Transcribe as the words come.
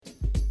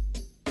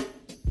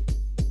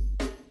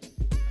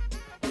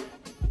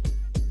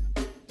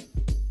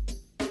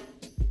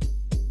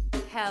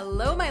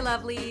Hello, my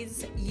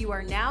lovelies. You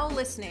are now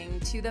listening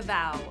to The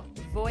Vow,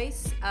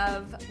 Voice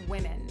of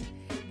Women.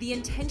 The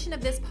intention of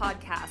this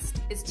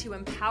podcast is to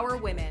empower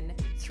women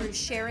through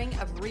sharing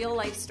of real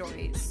life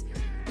stories.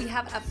 We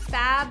have a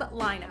fab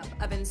lineup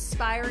of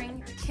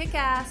inspiring,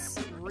 kick-ass,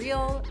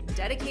 real,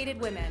 dedicated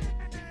women.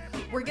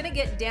 We're going to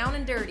get down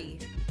and dirty.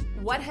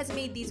 What has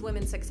made these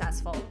women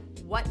successful?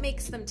 What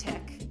makes them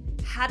tick?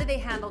 How do they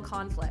handle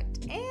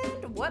conflict?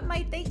 And what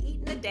might they eat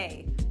in a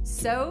day?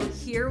 So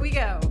here we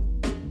go.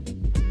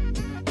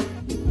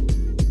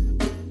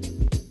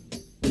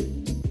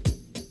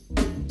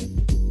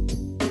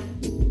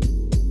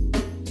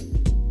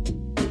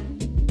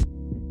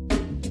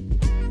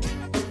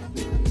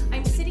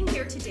 I'm sitting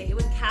here today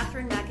with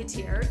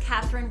McAteer.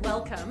 Catherine,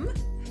 welcome.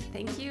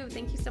 Thank you.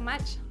 Thank you so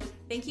much.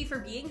 Thank you for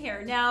being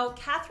here. Now,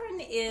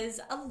 Catherine is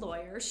a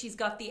lawyer. She's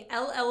got the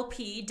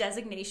LLP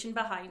designation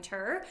behind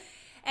her,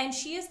 and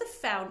she is the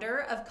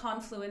founder of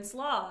Confluence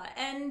Law.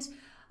 And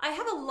I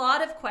have a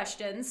lot of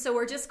questions, so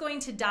we're just going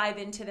to dive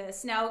into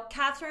this. Now,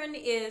 Catherine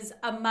is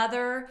a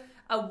mother,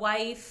 a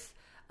wife,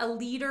 a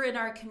leader in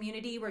our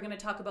community. We're going to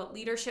talk about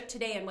leadership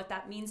today and what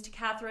that means to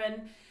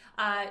Catherine.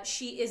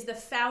 She is the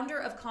founder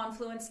of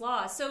Confluence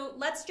Law. So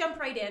let's jump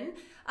right in.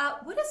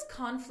 What does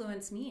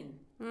confluence mean?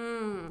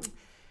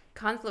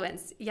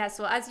 Confluence. Yes.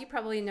 Well, as you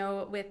probably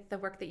know, with the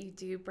work that you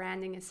do,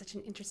 branding is such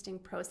an interesting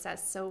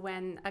process. So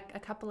when a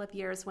couple of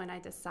years when I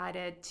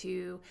decided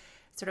to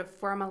sort of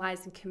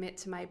formalize and commit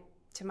to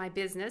my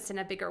business in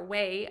a bigger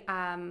way,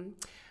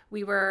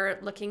 we were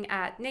looking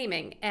at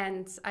naming,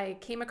 and I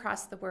came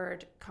across the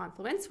word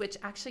confluence, which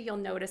actually you'll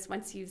notice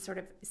once you sort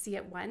of see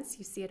it once,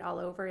 you see it all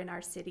over in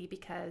our city,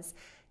 because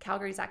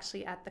Calgary is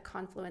actually at the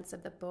confluence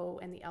of the Bow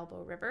and the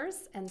Elbow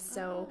rivers. And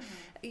so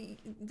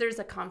there's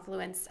a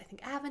confluence, I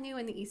think, avenue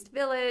in the East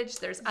Village.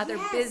 There's other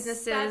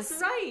businesses. That's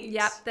right.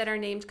 Yep, that are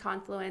named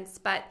Confluence.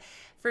 But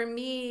for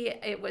me,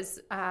 it was,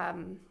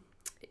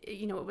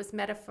 it was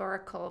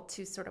metaphorical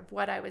to sort of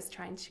what I was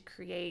trying to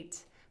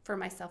create for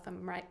myself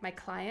and my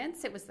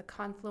clients. It was the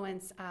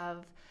confluence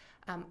of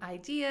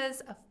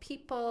ideas, of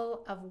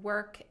people, of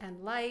work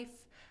and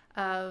life,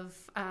 of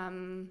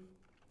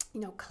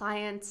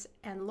client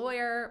and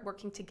lawyer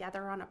working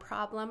together on a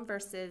problem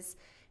versus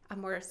a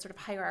more sort of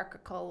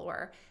hierarchical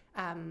or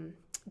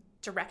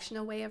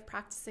directional way of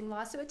practicing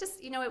law. So it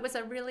just, it was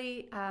a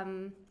really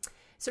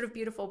sort of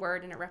beautiful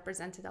word, and it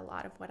represented a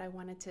lot of what I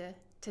wanted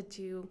to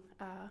do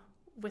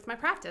with my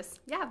practice.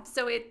 Yeah.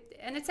 So it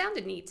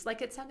sounded neat.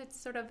 Like it sounded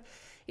sort of,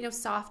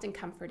 soft and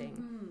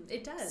comforting.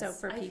 It does. So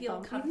for people. I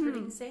feel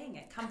comforted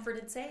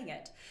saying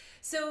it.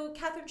 So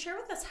Catherine, share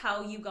with us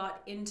how you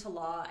got into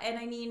law. And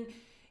I mean,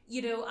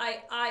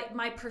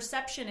 my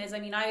perception is,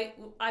 I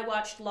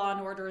watched Law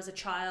and Order as a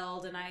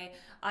child, and I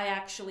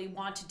actually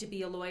wanted to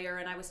be a lawyer,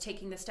 and I was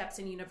taking the steps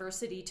in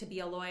university to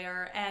be a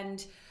lawyer.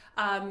 And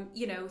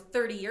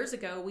 30 years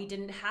ago, we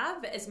didn't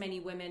have as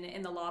many women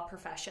in the law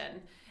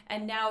profession.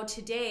 And now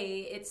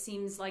today, it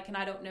seems like, and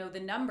I don't know the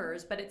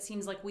numbers, but it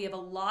seems like we have a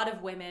lot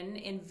of women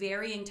in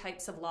varying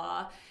types of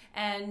law.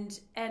 And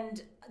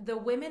the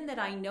women that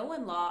I know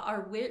in law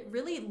are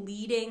really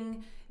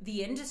leading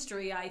the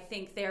industry. I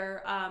think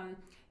they're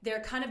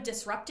kind of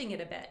disrupting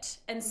it a bit.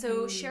 And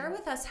so share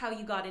with us how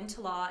you got into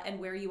law and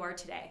where you are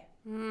today.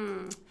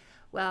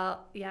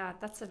 Well, yeah,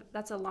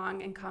 that's a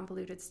long and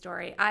convoluted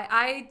story.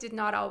 I did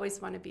not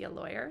always want to be a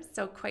lawyer,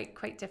 so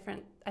quite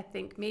different, I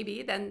think,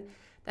 maybe than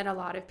a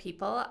lot of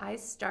people. I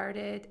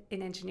started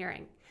in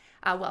engineering.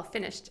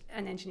 Finished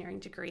an engineering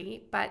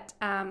degree, but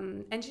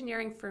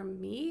engineering for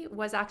me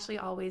was actually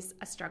always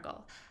a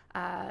struggle.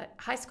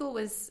 High school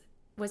was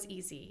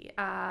easy.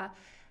 I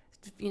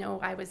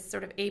was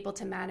sort of able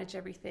to manage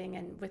everything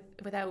and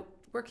without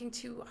working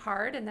too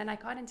hard. And then I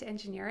got into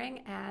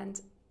engineering and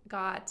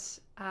got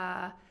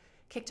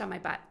kicked on my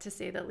butt, to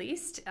say the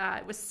least.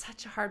 It was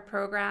such a hard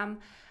program.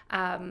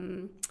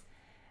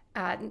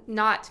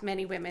 Not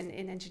many women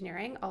in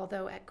engineering,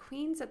 although at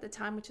Queen's at the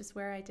time, which is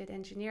where I did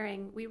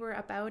engineering, we were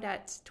about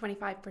at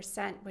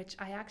 25%, which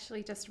I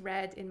actually just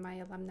read in my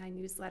alumni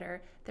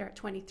newsletter. They're at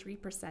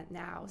 23%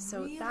 now.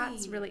 So really?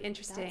 That's really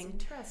interesting.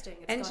 That's interesting.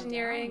 It's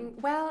engineering,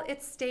 well,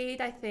 it stayed,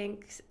 I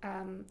think,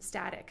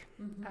 static.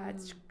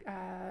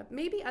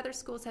 Maybe other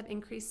schools have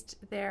increased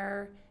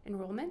their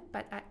enrollment,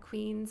 but at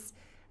Queen's,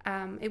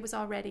 it was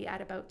already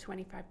at about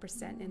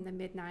 25% in the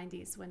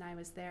mid-90s when I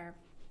was there.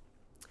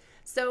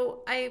 So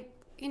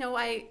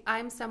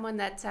I'm someone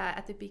that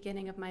at the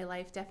beginning of my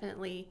life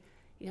definitely,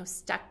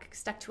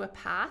 stuck to a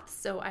path.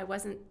 So I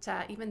wasn't,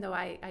 even though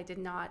I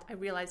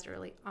realized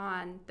early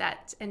on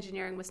that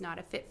engineering was not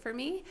a fit for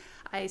me.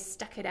 I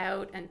stuck it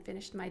out and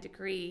finished my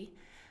degree.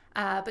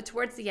 But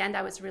towards the end,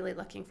 I was really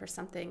looking for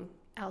something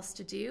else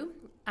to do.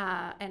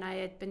 And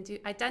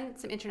I'd done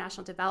some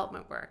international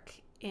development work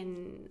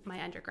in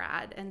my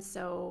undergrad. And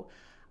so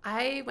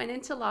I went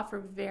into law for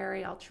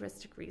very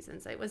altruistic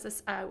reasons. It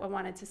was I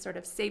wanted to sort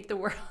of save the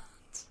world,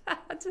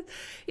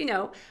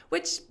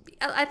 which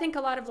I think a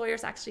lot of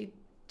lawyers actually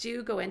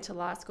do go into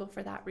law school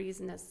for that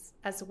reason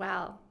as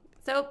well.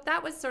 So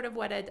that was sort of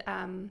what had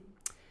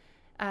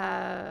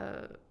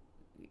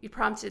you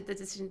prompted the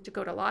decision to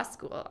go to law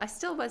school, I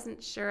still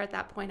wasn't sure at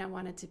that point I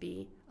wanted to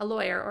be a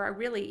lawyer, or I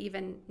really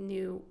even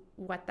knew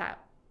what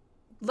that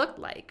looked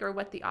like or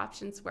what the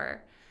options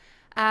were.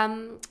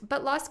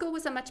 But law school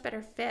was a much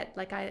better fit.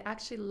 Like, I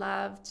actually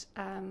loved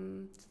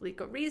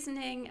legal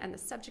reasoning, and the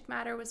subject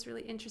matter was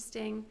really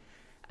interesting.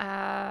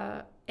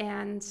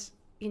 And,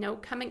 you know,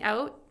 coming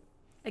out,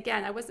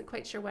 again, I wasn't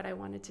quite sure what I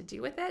wanted to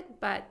do with it,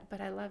 but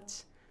I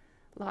loved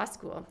law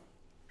school.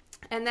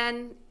 And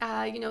then,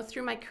 you know,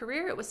 through my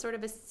career, it was sort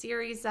of a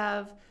series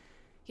of,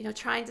 you know,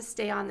 trying to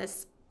stay on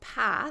this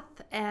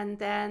path, and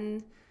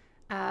then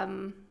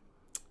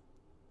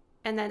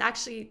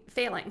actually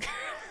failing.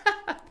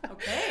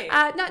 Okay.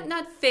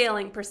 Not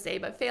failing per se,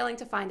 but failing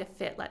to find a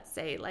fit, let's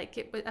say. Like,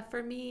 it was,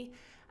 for me,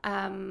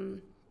 I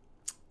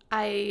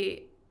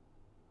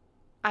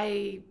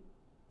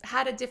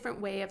had a different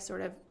way of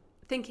sort of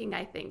thinking,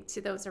 I think,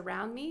 to those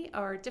around me,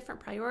 or different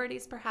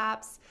priorities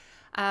perhaps.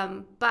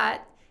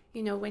 But,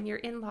 you know, when you're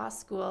in law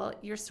school,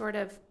 you're sort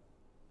of,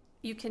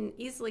 you can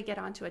easily get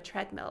onto a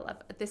treadmill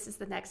of this is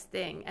the next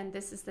thing and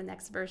this is the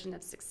next version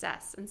of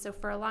success. And so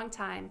for a long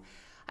time,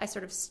 I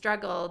sort of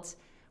struggled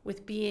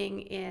with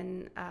being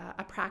in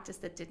a practice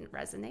that didn't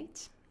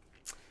resonate.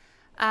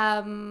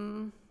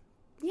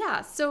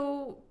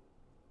 So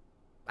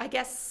I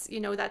guess, you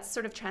know, that's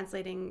sort of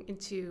translating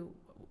into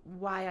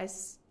why I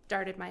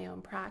started my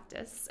own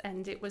practice.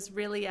 And it was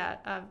really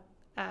a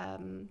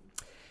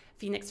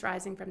phoenix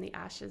rising from the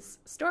ashes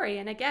story.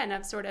 And again,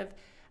 of sort of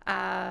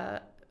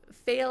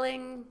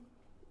failing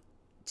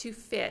to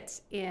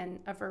fit in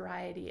a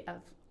variety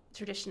of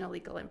traditional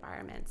legal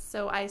environments.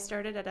 So I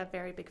started at a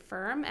very big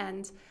firm,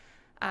 and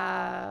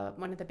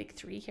one of the big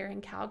three here in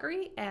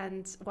Calgary.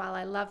 And while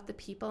I loved the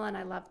people and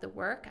I loved the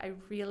work, I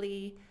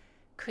really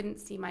couldn't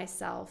see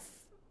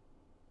myself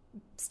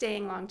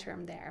staying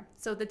long-term there.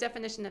 So the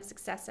definition of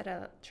success at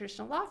a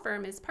traditional law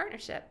firm is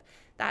partnership.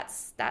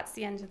 That's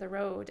the end of the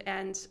road.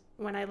 And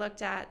when I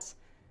looked at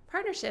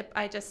partnership,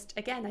 I just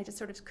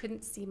sort of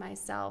couldn't see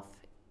myself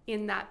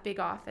in that big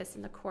office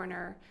in the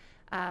corner,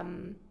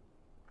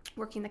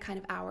 working the kind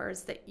of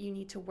hours that you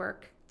need to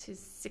work to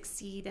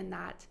succeed in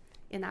that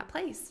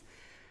place.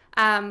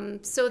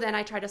 So then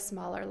I tried a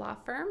smaller law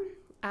firm.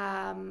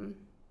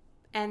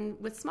 And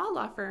with small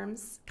law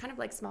firms, kind of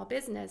like small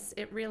business,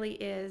 it really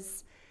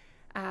is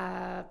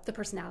the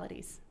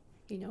personalities,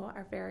 you know,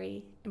 are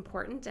very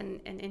important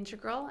and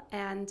integral.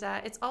 And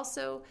it's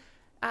also,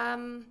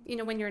 you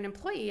know, when you're an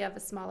employee of a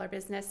smaller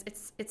business,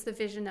 it's the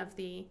vision of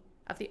the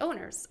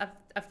owners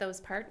of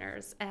those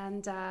partners.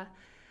 And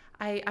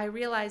I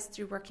realized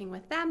through working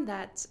with them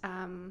that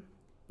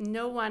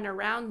no one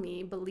around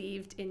me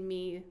believed in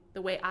me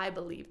the way I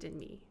believed in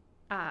me.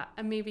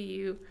 And maybe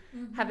you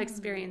have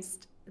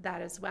experienced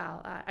that as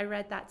well. I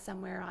read that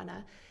somewhere on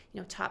a, you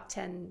know, top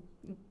 10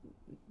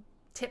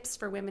 tips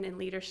for women in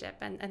leadership.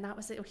 And that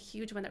was a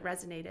huge one that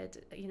resonated.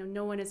 You know,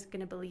 no one is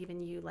going to believe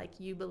in you like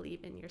you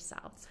believe in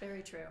yourself. It's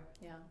very true.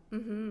 Yeah.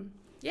 Mm-hmm.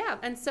 Yeah.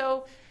 And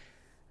so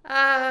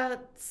at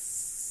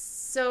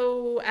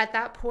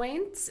that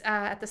point,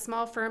 at the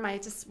small firm, I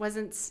just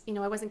wasn't, you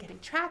know, I wasn't getting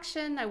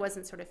traction. I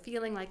wasn't sort of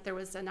feeling like there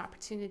was an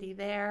opportunity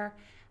there.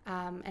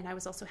 And I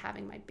was also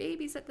having my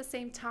babies at the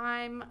same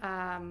time,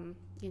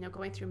 you know,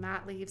 going through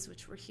mat leaves,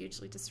 which were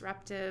hugely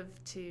disruptive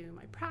to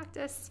my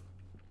practice.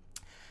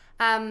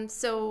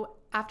 So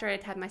after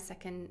I'd had my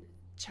second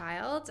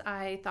child,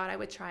 I thought I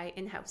would try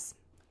in-house.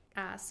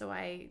 So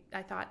I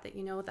thought that,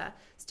 you know, the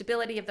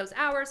stability of those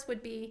hours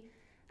would be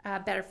a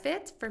better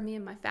fit for me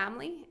and my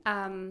family.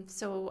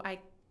 So I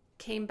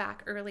came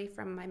back early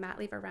from my mat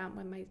leave around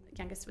when my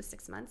youngest was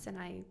 6 months, and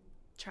I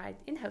tried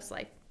in-house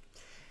life.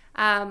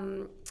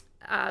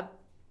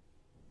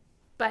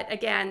 But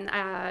again,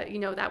 you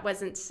know, that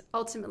wasn't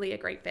ultimately a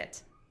great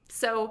fit.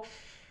 So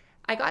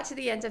I got to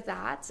the end of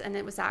that, and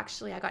it was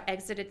actually, I got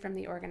exited from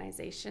the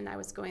organization. I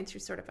was going through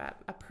sort of I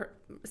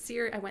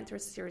went through a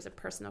series of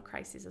personal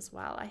crises as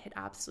well. I hit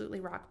absolutely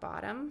rock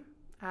bottom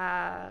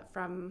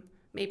from,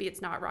 maybe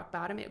it's not rock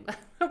bottom.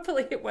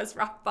 Hopefully it was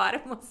rock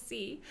bottom. We'll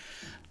see.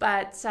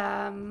 But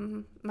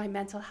my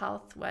mental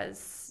health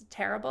was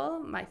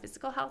terrible. My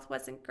physical health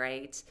wasn't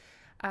great.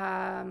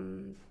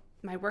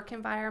 My work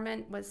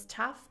environment was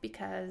tough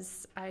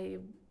because I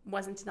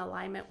wasn't in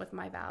alignment with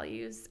my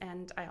values.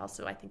 And I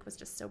also, I think, was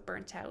just so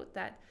burnt out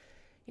that,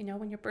 you know,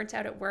 when you're burnt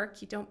out at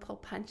work, you don't pull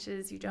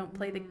punches, you don't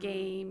play the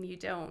game, you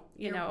don't,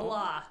 you're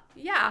blah.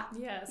 Yeah.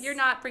 Yes. You're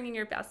not bringing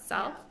your best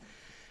self.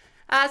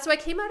 Yeah. So I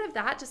came out of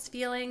that just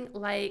feeling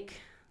like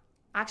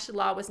actually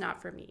law was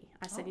not for me.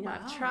 I said,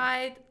 I've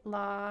tried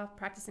law,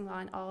 practicing law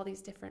in all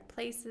these different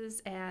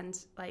places, and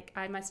like,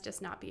 I must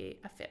just not be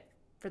a fit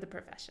for the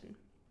profession.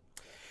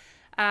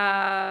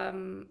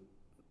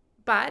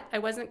 But I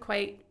wasn't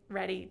quite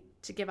ready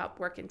to give up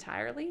work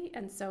entirely.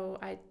 And so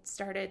I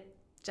started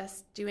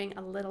just doing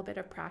a little bit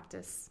of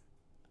practice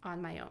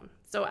on my own.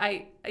 So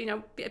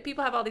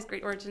people have all these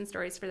great origin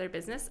stories for their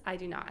business. I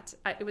do not.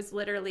 It was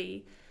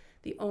literally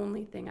the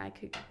only thing I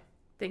could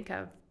think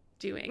of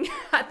doing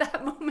at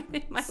that moment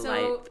in my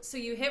life. So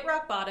you hit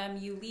rock bottom,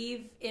 you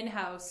leave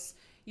in-house,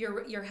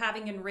 you're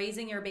having and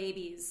raising your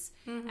babies.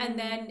 And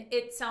then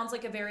it sounds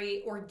like a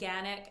very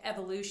organic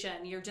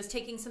evolution. You're just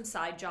taking some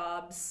side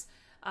jobs.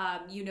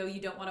 You know,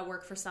 you don't want to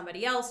work for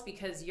somebody else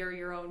because you're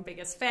your own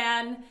biggest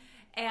fan.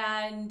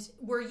 And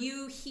were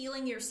you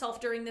healing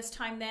yourself during this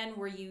time then?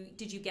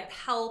 Did you get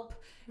help?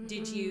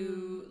 Did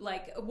you,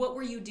 like, what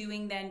were you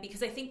doing then?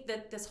 Because I think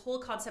that this whole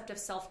concept of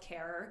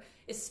self-care,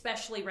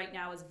 especially right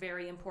now, is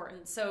very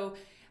important. So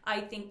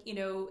I think, you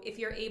know, if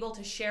you're able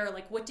to share,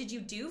 like, what did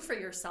you do for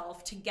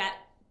yourself to get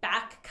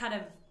back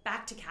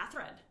to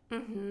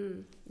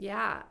Catherine?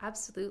 Yeah,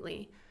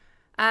 absolutely.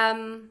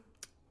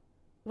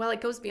 Well,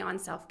 it goes beyond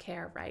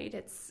self-care, right?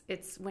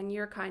 It's when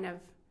you're kind of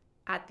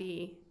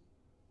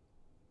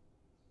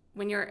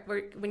when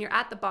you're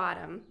at the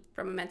bottom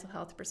from a mental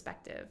health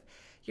perspective,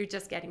 you're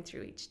just getting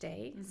through each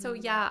day. So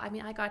yeah, I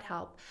mean, I got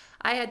help.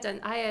 I'm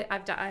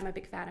a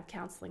big fan of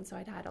counseling, so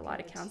I'd had a lot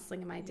of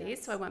counseling in my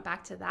days. So I went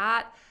back to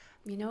that.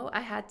 You know, I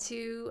had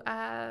to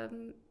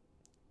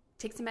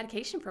take some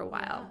medication for a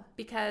while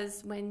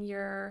because when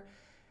your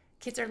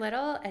kids are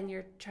little and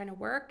you're trying to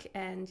work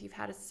and you've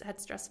had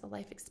stressful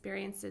life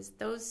experiences,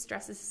 those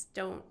stresses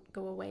don't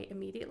go away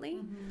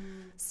immediately.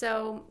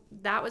 So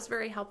that was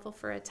very helpful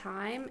for a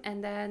time.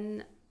 And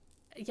then,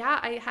 yeah,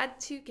 I had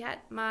to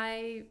get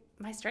my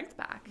strength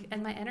back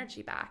and my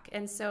energy back.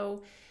 And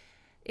so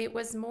it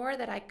was more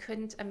that I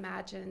couldn't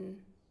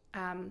imagine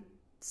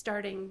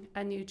starting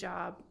a new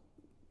job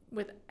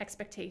with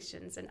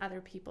expectations and other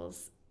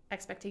people's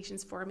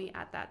expectations for me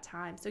at that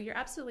time. So you're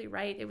absolutely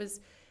right. It was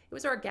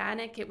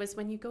organic. It was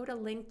when you go to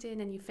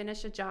LinkedIn and you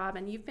finish a job,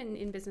 and you've been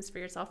in business for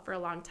yourself for a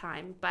long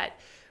time, but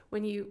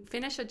when you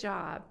finish a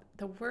job,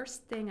 the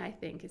worst thing I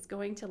think is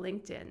going to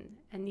LinkedIn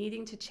and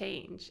needing to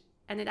change.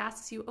 And it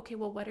asks you, okay,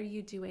 well, what are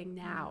you doing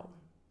now?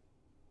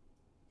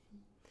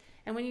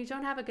 And when you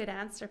don't have a good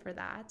answer for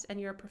that, and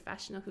you're a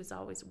professional who's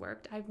always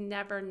worked, I've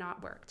never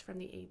not worked from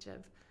the age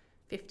of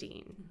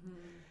 15.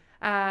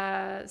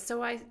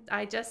 So I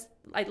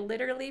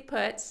literally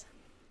put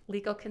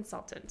legal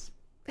consultant.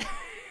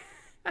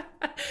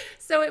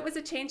 So it was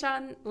a change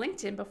on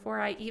LinkedIn before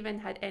I even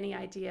had any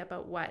idea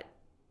about what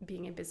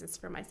being in business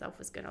for myself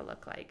was going to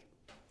look like.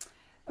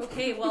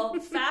 Okay, well,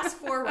 fast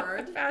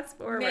forward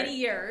many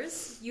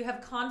years, you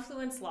have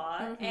Confluence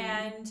Law,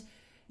 and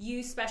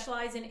you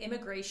specialize in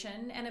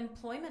immigration and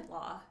employment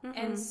law.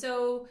 And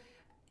so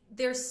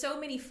there's so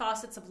many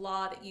facets of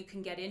law that you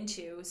can get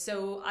into.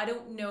 So I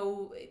don't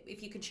know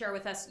if you could share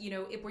with us, you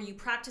know, were you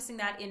practicing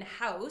that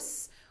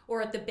in-house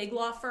or at the big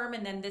law firm,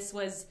 and then this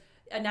was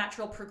a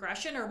natural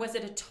progression, or was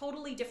it a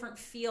totally different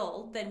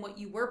field than what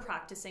you were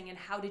practicing, and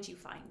how did you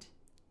find?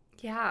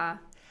 Yeah.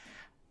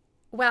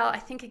 Well, I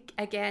think,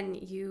 again,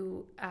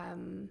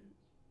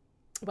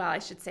 I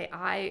should say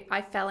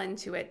I fell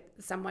into it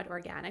somewhat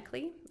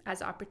organically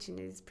as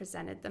opportunities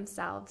presented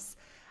themselves.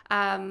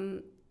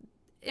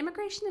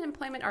 Immigration and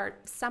employment are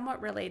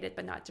somewhat related,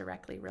 but not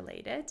directly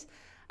related.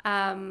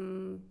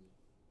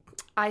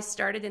 I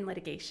started in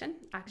litigation,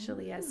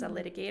 actually, as a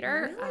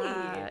litigator.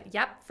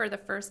 Really? For the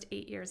first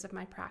 8 years of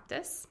my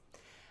practice.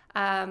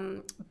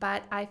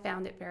 But I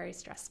found it very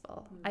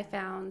stressful. I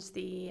found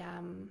the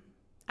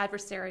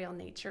adversarial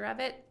nature of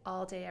it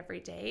all day,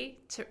 every day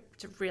to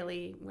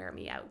really wear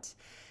me out.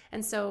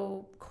 And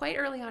so quite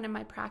early on in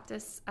my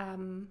practice,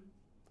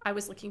 I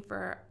was looking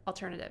for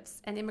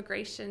alternatives, and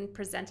immigration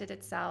presented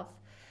itself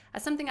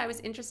as something I was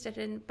interested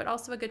in, but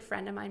also a good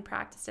friend of mine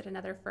practiced at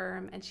another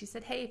firm, and she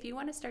said, hey, if you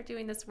want to start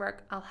doing this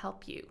work, I'll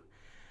help you.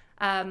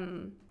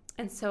 And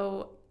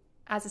so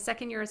as a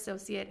second-year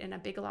associate in a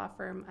big law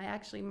firm, I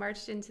actually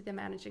marched into the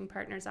managing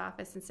partner's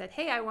office and said,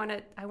 hey, I want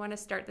to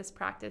start this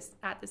practice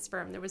at this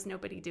firm. There was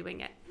nobody doing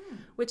it,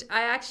 which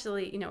I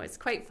actually, it's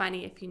quite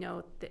funny if you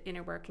know the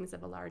inner workings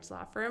of a large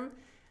law firm.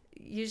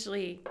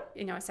 Usually,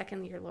 a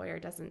second-year lawyer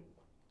doesn't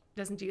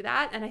do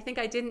that. And I think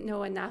I didn't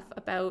know enough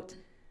about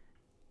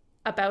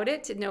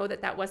it to know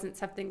that wasn't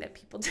something that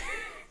people did.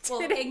 Well,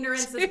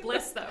 ignorance is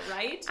bliss, though,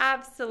 right?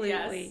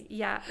 Absolutely.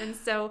 Yes. Yeah. And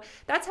so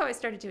that's how I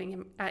started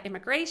doing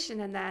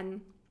immigration. And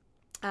then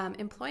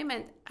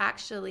employment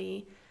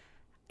actually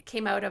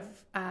came out of,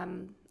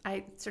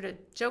 I sort of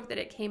joke that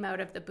it came out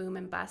of the boom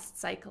and bust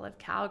cycle of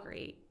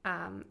Calgary,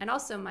 and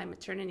also my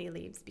maternity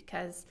leaves,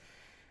 because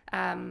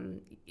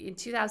in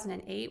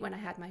 2008, when I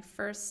had my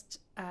first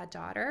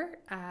daughter,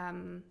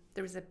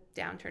 there was a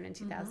downturn in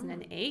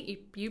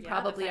 2008. You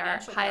probably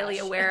are highly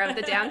aware of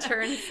the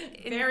downturn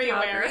in Very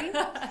Calgary.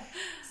 aware.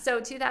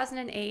 So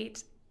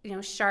 2008,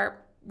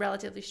 sharp,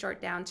 relatively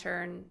short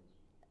downturn.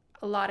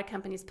 A lot of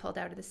companies pulled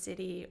out of the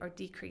city or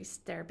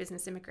decreased their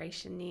business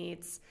immigration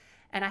needs.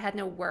 And I had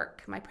no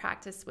work. My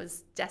practice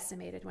was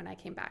decimated when I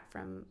came back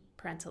from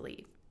parental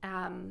leave.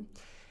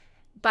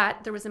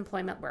 But there was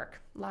employment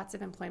work, lots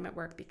of employment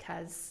work,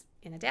 because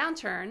in a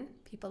downturn,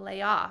 people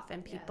lay off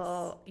and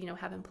people,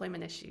 have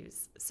employment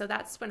issues. So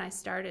that's when I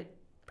started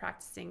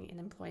practicing in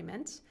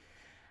employment.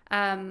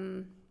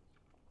 Then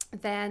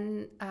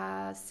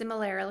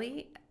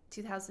similarly,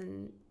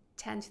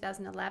 2010,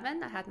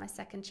 2011, I had my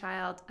second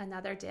child,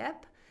 another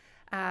dip.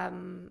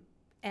 And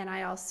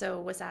I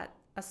also was at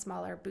a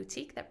smaller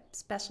boutique that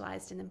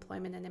specialized in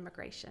employment and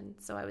immigration.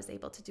 So I was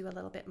able to do a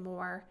little bit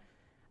more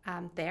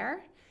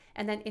there.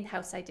 And then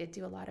in-house, I did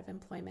do a lot of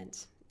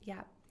employment.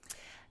 Yeah.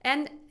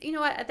 And you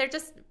know what? They're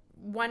just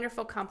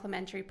wonderful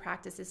complementary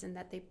practices in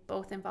that they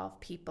both involve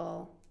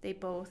people. They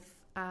both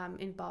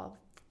involve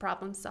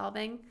problem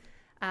solving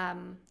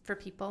for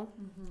people.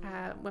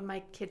 When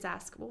my kids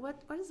ask, well,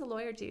 what does a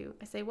lawyer do?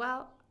 I say,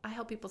 well, I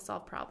help people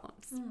solve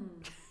problems.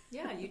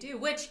 Yeah, you do,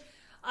 which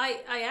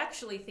I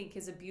actually think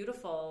is a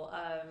beautiful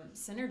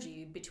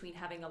synergy between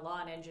having a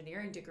law and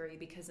engineering degree,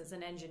 because as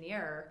an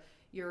engineer,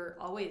 you're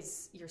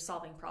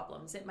solving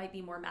problems. It might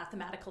be more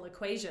mathematical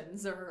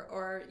equations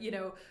or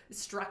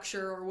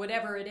structure or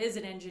whatever it is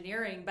in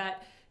engineering,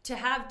 but to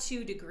have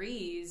 2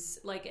 degrees,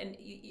 and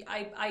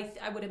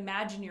I would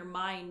imagine your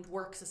mind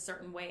works a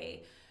certain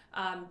way.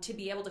 To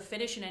be able to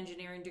finish an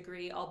engineering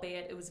degree,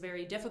 albeit it was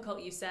very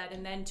difficult, you said,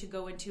 and then to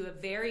go into a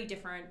very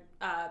different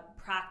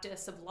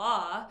practice of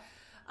law,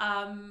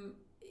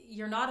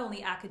 you're not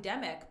only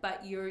academic,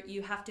 but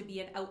you have to be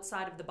an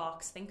outside of the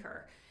box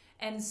thinker.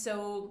 And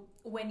so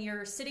when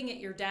you're sitting at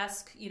your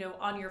desk,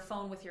 on your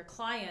phone with your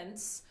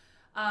clients,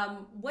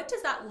 what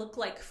does that look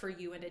like for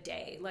you in a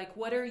day? Like,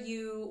 what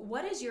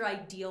is your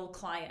ideal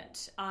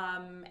client?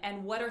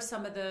 And what are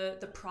some of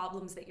the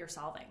problems that you're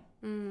solving?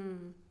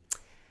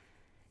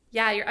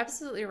 Yeah, you're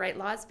absolutely right.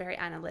 Law is very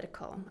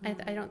analytical.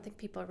 I don't think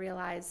people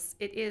realize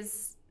it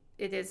is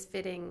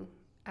fitting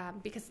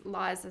because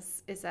law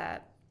is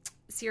a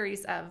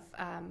series of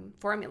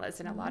formulas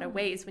in a lot of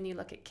ways when you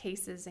look at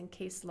cases and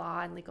case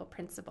law and legal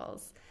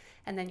principles.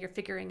 And then you're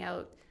figuring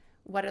out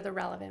what are the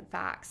relevant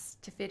facts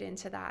to fit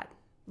into that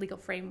legal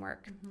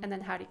framework, and then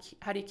how do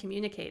you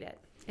communicate it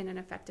in an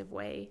effective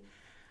way.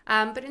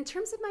 But in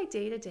terms of my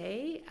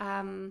day-to-day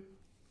and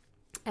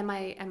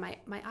my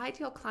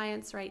ideal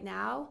clients right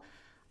now,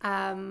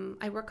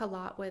 I work a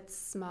lot with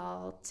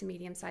small to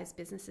medium-sized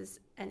businesses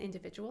and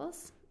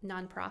individuals,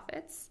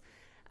 nonprofits,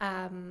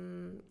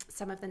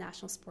 some of the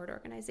national sport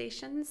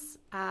organizations.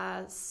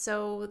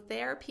 So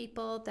they're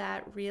people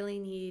that really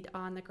need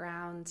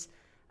on-the-ground,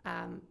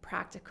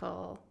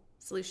 practical,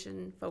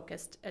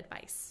 solution-focused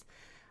advice.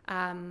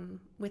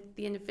 With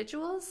the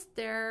individuals,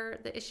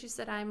 the issues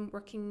that I'm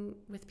working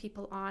with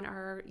people on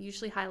are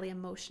usually highly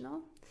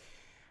emotional.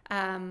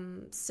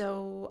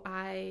 So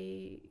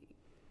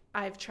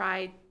I've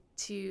tried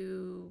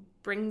to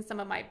bring some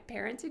of my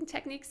parenting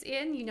techniques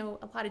in, a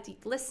lot of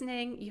deep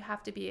listening. You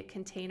have to be a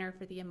container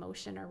for the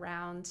emotion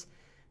around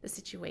the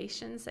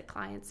situations that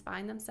clients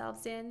find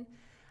themselves in.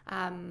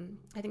 I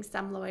think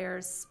some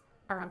lawyers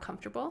are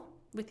uncomfortable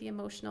with the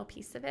emotional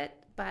piece of it,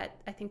 but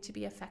I think to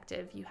be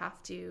effective, you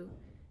have to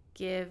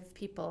give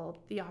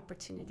people the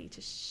opportunity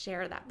to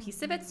share that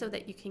piece of it so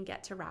that you can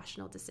get to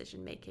rational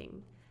decision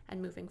making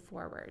and moving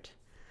forward.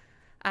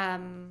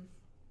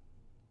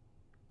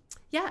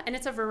 Yeah, and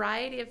it's a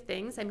variety of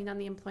things. I mean, on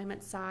the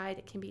employment side,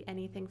 it can be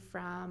anything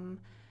from,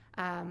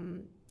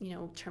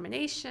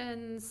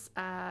 terminations,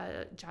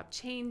 job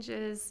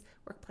changes,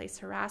 workplace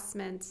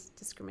harassment,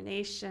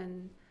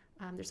 discrimination.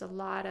 There's a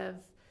lot of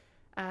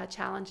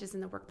challenges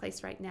in the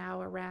workplace right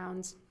now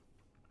around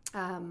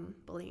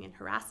bullying and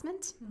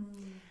harassment,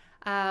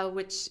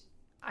 which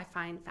I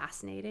find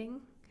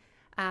fascinating.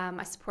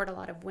 I support a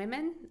lot of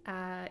women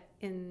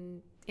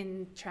in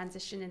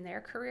transition in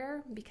their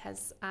career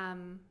because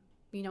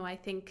I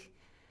think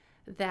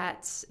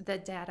that the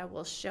data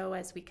will show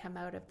as we come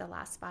out of the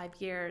last 5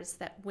 years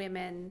that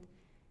women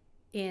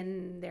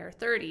in their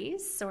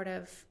 30s, sort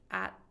of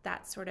at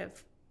that sort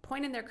of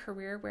point in their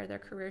career where their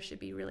career should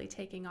be really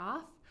taking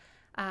off,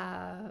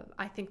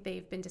 I think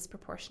they've been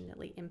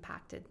disproportionately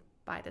impacted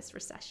by this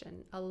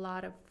recession. A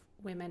lot of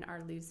women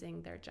are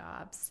losing their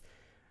jobs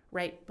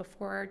right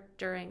before,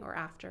 during, or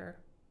after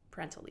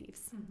parental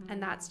leaves.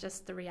 And that's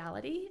just the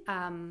reality.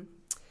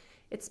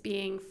 It's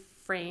being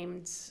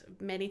framed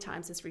many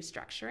times as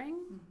restructuring,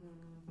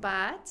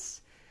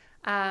 but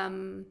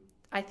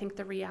I think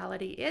the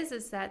reality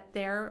is that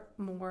they're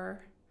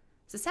more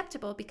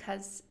susceptible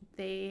because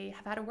they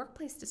have had a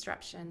workplace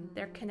disruption.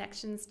 Their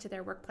connections to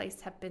their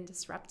workplace have been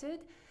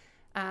disrupted,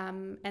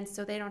 and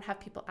so they don't have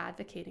people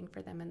advocating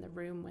for them in the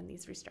room when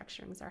these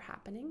restructurings are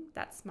happening.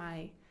 That's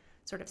my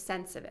sort of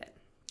sense of it.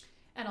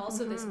 And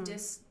also this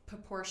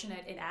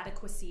disproportionate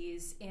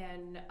inadequacies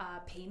in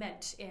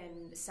payment,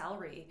 in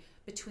salary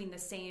between the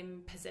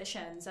same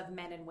positions of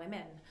men and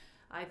women.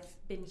 I've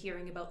been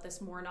hearing about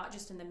this more, not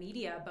just in the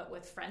media, but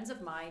with friends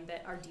of mine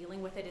that are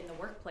dealing with it in the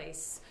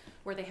workplace,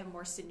 where they have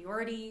more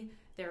seniority,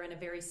 they're in a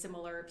very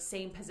similar,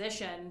 same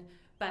position,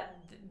 but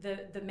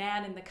the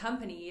man in the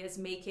company is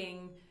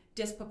making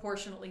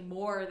disproportionately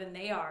more than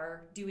they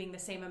are doing the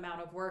same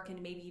amount of work,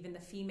 and maybe even the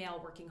female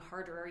working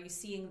harder. Are you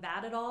seeing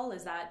that at all?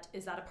 Is that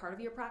a part of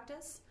your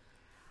practice?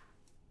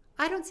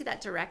 I don't see that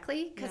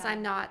directly because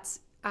I'm not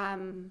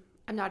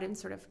in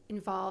sort of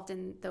involved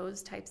in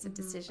those types of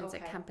decisions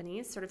at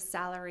companies, sort of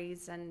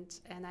salaries, and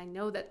I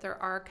know that there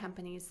are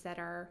companies that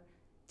are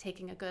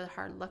taking a good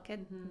hard look at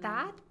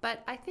that,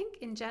 but I think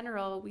in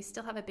general we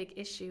still have a big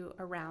issue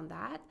around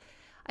that.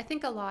 I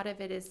think a lot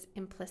of it is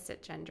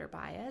implicit gender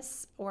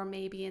bias, or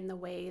maybe in the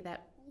way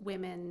that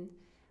women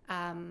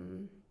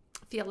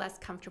feel less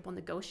comfortable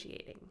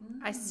negotiating.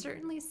 I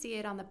certainly see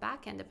it on the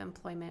back end of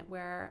employment,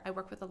 where I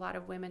work with a lot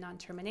of women on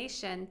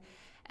termination,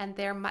 and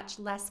they're much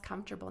less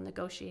comfortable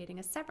negotiating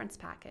a severance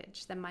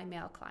package than my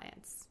male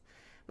clients.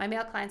 My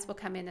male clients will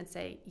come in and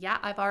say, yeah,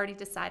 I've already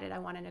decided I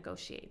want to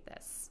negotiate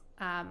this.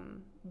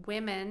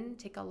 Women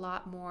take a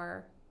lot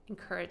more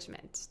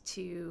encouragement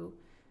to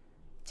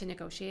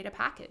negotiate a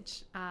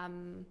package.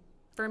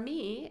 For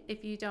me,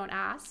 if you don't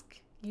ask,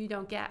 you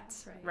don't get,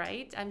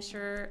 right? I'm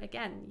sure,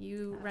 again,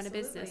 you run a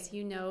business,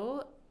 you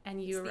know,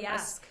 and you're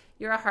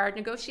a hard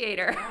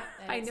negotiator. Yeah,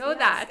 I know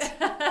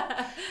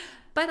that.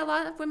 But a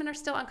lot of women are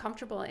still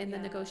uncomfortable in the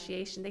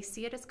negotiation. They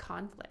see it as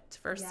conflict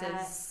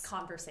versus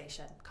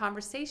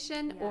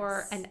conversation,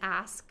 or an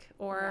ask,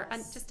 or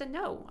just a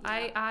no.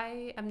 Yeah.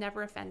 I am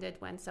never offended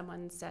when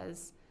someone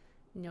says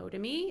no to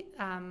me.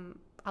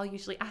 I'll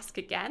usually ask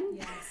again.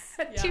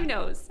 Yes. 2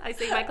 no's. I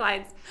say to my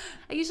clients,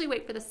 I usually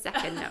wait for the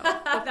second no.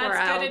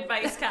 That's good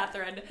advice,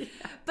 Catherine. Yeah.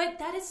 But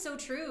that is so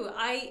true.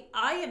 I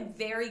am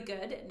very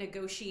good at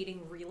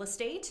negotiating real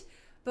estate.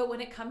 But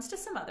when it comes to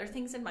some other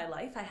things in my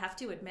life, I have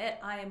to admit,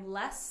 I am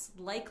less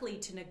likely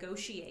to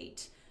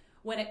negotiate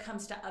when it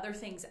comes to other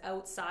things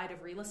outside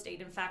of real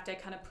estate. In fact, I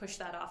kind of push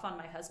that off on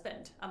my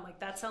husband. I'm like,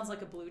 that sounds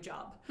like a blue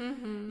job,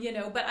 you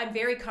know, but I'm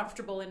very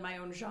comfortable in my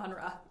own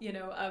genre, you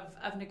know,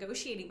 of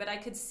negotiating. But I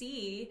could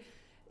see,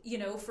 you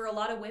know, for a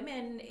lot of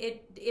women,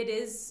 it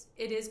is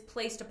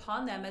placed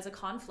upon them as a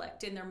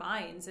conflict in their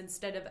minds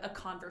instead of a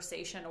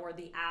conversation or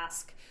the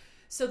ask.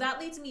 So that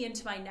leads me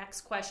into my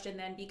next question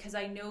then, because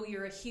I know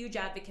you're a huge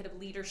advocate of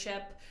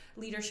leadership.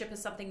 Leadership is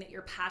something that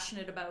you're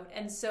passionate about.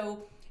 And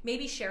so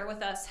maybe share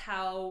with us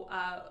how,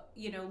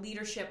 you know,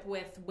 leadership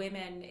with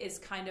women is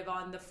kind of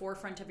on the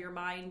forefront of your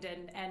mind,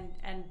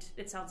 and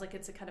it sounds like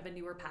it's a kind of a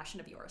newer passion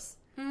of yours.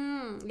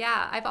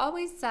 Yeah, I've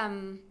always,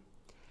 I've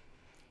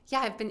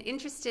been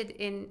interested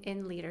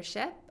in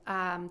leadership,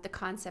 the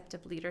concept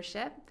of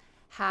leadership.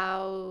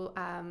 How,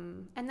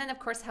 and then of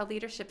course how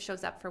leadership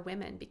shows up for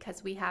women,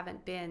 because we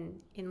haven't been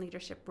in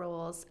leadership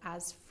roles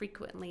as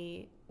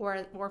frequently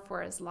or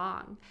for as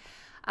long.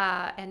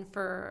 And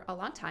for a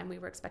long time, we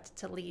were expected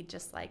to lead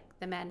just like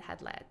the men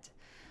had led.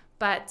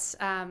 But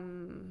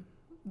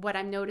what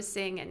I'm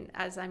noticing, and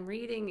as I'm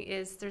reading,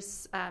 is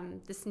there's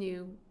this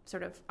new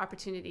sort of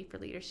opportunity for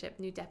leadership,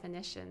 new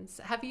definitions.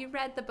 Have you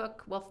read the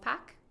book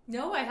Wolfpack?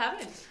 No, I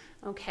haven't.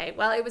 Okay,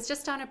 well, it was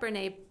just on a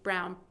Brene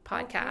Brown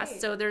podcast,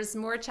 so there's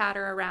more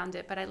chatter around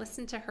it, but I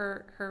listened to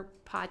her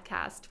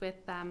podcast with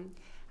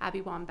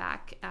Abby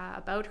Wambach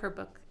about her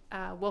book,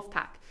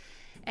 Wolfpack,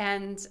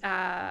 and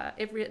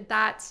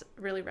that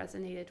really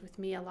resonated with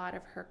me, a lot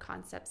of her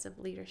concepts of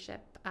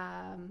leadership,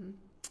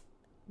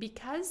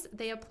 because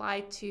they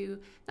apply to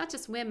not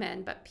just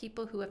women, but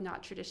people who have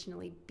not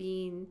traditionally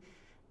been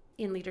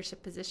in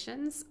leadership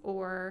positions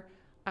or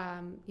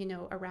you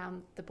know,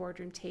 around the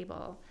boardroom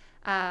table.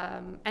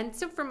 And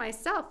so for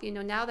myself, you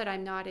know, now that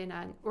I'm not in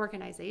an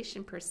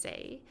organization per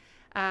se,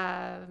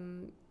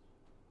 I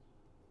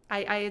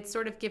had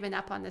sort of given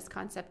up on this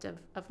concept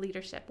of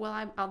leadership.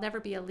 Well, I'll never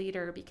be a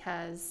leader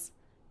because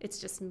it's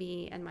just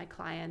me and my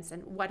clients,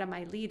 and what am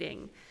I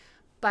leading?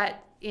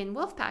 But in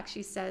Wolfpack,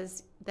 she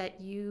says that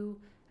you,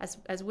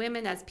 as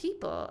women, as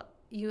people,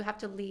 you have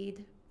to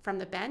lead from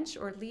the bench,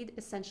 or lead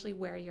essentially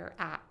where you're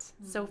at.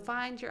 Mm-hmm. So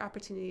find your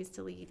opportunities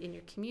to lead in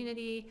your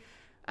community,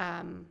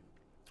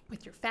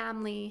 with your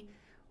family,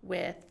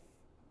 with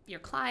your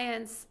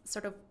clients,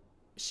 sort of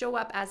show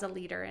up as a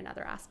leader in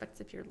other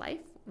aspects of your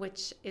life,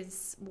 which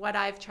is what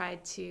I've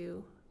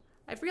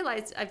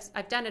realized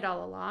I've done it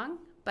all along,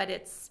 but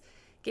it's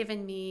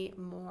given me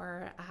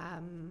more,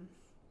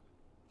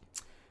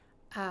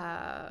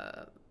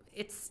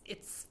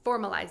 it's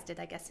formalized it,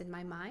 I guess, in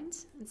my mind,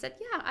 and said,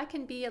 yeah, I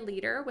can be a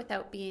leader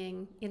without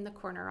being in the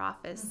corner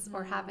office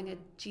or having a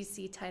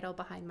GC title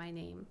behind my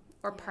name,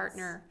 or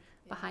partner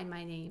behind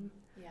my name.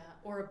 Yeah,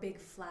 or a big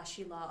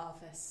flashy law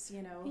office,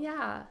 you know.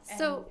 Yeah.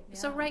 So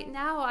right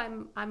now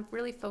I'm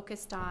really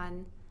focused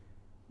on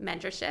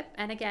mentorship,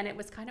 and again, it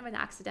was kind of an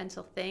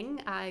accidental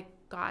thing. I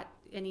got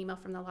an email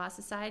from the Law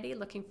Society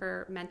looking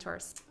for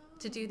mentors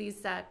to do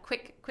these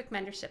quick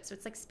mentorships. So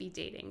it's like speed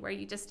dating, where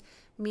you just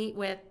meet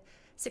with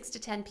 6 to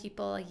 10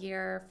 people a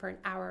year for an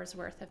hour's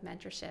worth of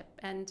mentorship.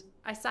 And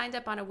I signed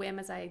up on a whim,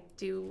 as I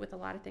do with a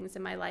lot of things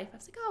in my life. I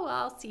was like, oh, well,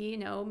 I'll see, you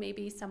know,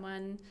 maybe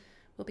someone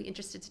will be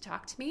interested to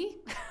talk to me.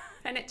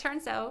 And it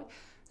turns out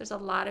there's a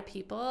lot of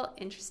people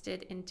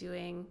interested in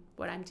doing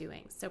what I'm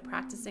doing. So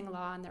practicing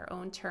law on their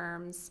own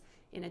terms,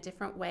 in a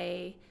different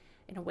way,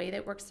 in a way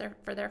that works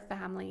for their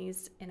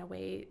families, in a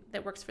way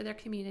that works for their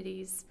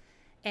communities.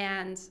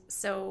 And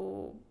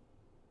so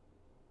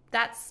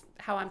that's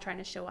how I'm trying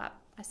to show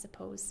up, I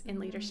suppose, in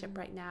leadership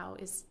right now,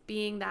 is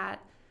being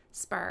that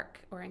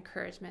spark or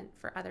encouragement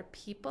for other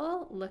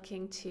people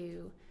looking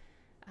to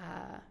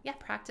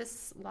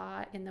practice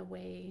law in the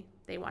way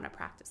they want to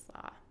practice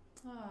law.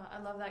 Oh,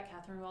 I love that,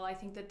 Catherine. Well, I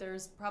think that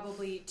there's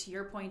probably, to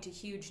your point, a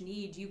huge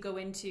need. You go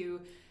into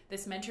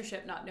this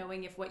mentorship not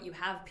knowing if what you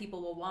have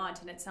people will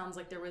want, and it sounds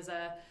like there was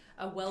a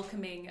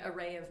welcoming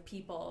array of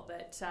people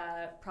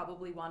that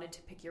probably wanted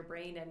to pick your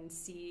brain and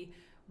see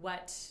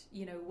what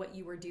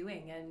you were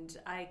doing. And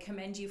I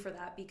commend you for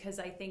that, because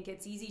I think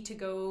it's easy to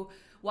go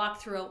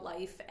walk throughout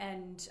life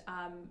and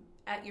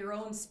at your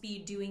own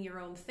speed doing your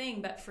own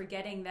thing, but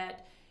forgetting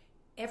that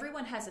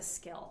everyone has a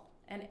skill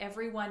and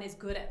everyone is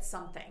good at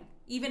something,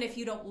 even if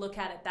you don't look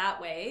at it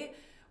that way.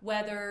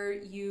 Whether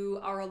you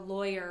are a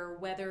lawyer,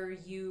 whether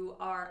you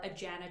are a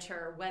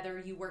janitor, whether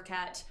you work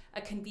at a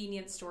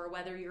convenience store,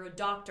 whether you're a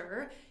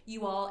doctor,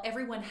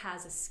 everyone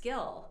has a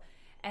skill.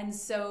 And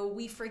so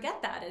we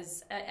forget that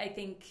as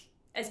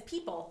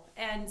people.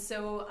 And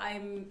so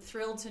I'm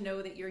thrilled to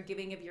know that you're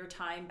giving of your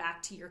time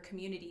back to your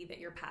community that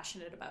you're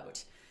passionate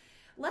about.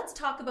 Let's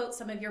talk about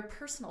some of your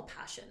personal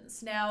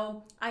passions.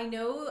 Now, I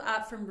know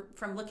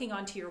from looking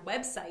onto your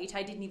website,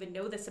 I didn't even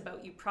know this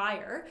about you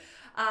prior,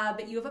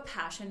 but you have a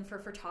passion for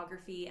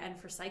photography and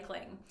for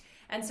cycling.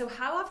 And so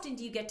how often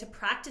do you get to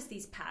practice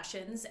these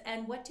passions,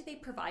 and what do they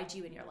provide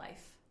you in your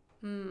life?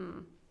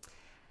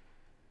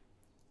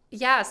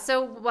 Yeah,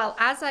 so, well,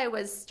 as I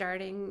was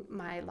starting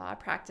my law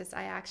practice,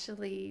 I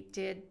actually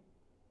did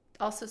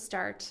also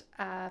start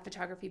a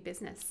photography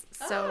business.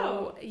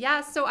 So,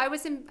 yeah, so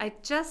I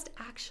just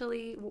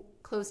actually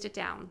closed it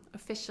down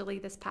officially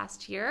this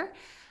past year.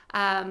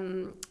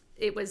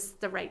 It was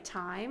the right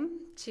time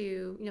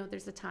to,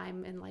 there's a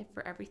time in life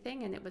for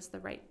everything, and it was the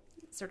right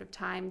sort of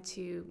time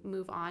to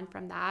move on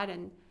from that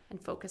and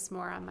focus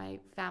more on my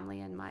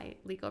family and my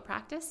legal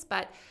practice.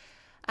 But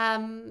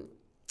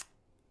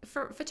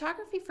for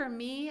photography, for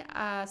me,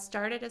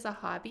 started as a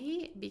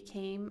hobby,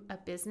 became a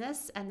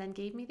business, and then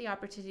gave me the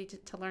opportunity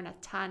to learn a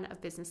ton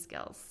of business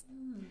skills.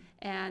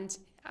 And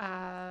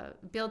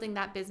building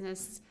that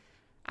business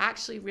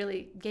actually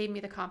really gave me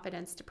the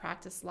confidence to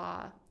practice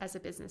law as a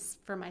business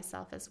for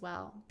myself as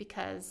well,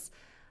 because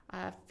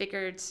I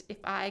figured if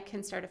I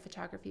can start a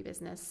photography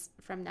business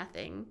from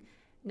nothing,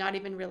 not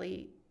even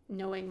really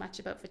knowing much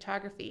about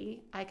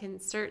photography, I can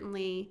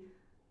certainly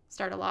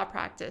start a law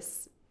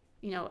practice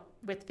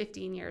with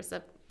 15 years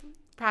of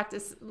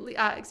practice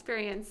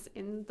experience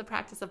in the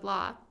practice of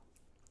law.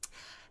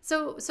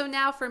 So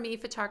now for me,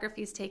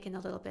 photography's taken a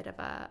little bit of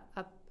a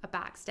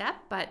back step,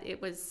 but it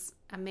was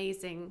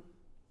amazing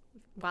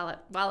while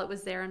it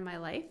was there in my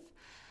life.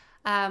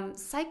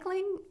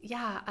 Cycling,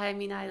 yeah, I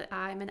mean,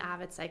 I'm an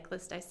avid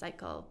cyclist. I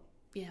cycle,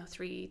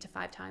 3 to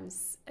 5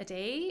 times a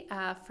day.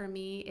 For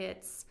me,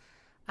 it's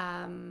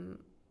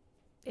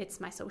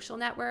my social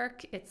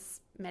network.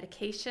 It's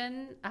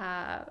medication.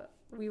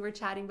 We were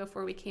chatting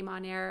before we came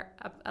on air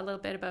a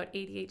little bit about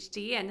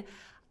ADHD, and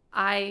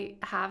I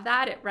have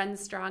that. It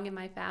runs strong in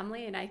my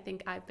family, and I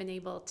think I've been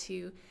able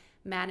to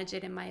manage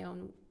it in my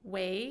own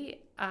way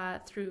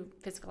through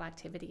physical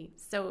activity.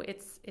 So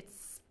it's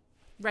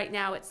right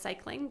now it's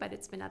cycling, but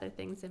it's been other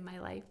things in my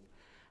life.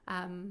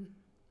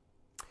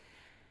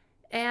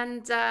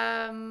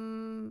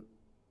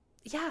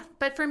 Yeah,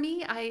 but for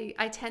me,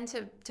 I tend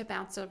to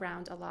bounce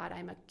around a lot.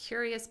 I'm a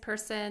curious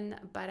person,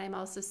 but I'm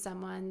also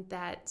someone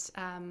that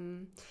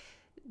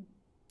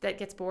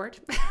gets bored.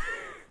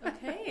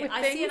 Okay,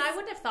 I see, and I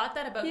wouldn't have thought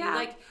that about you.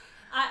 Like,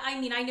 I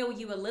mean, I know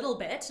you a little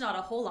bit, not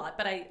a whole lot,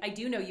 but I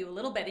do know you a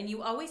little bit, and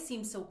you always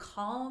seem so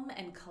calm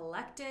and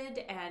collected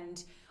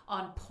and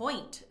on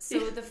point.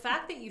 So the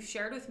fact that you've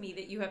shared with me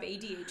that you have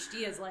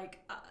ADHD is like,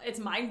 it's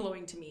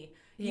mind-blowing to me.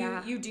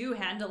 You do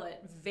handle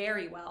it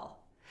very well.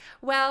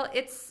 Well,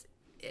 it's,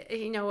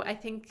 I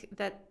think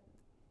that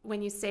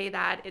when you say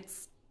that,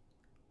 it's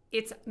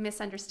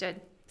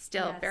misunderstood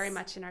still very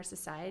much in our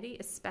society,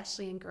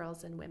 especially in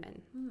girls and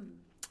women.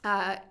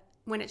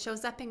 When it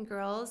shows up in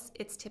girls,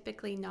 it's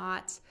typically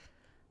not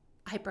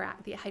the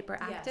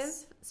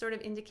hyperactive sort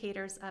of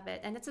indicators of it.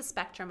 And it's a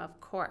spectrum, of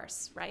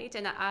course, right?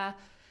 And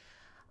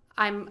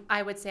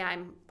I would say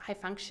I'm high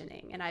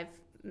functioning, and I've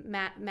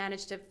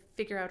managed to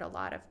figure out a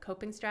lot of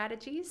coping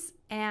strategies.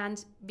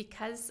 And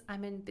because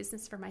I'm in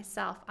business for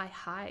myself, I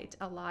hide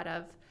a lot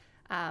of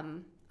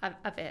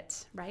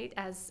it, right?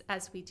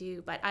 As we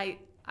do. But I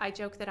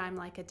joke that I'm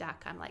like a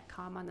duck. I'm like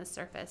calm on the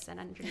surface, and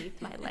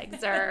underneath my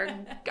legs are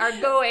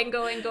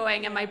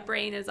going, and my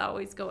brain is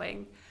always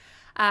going.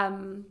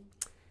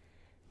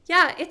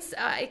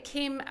 It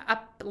came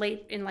up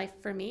late in life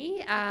for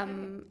me,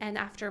 and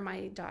after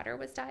my daughter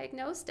was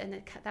diagnosed,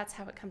 and that's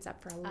how it comes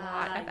up for a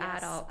lot of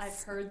adults.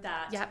 I've heard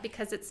that. Yeah,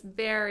 because it's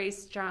very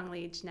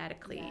strongly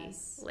genetically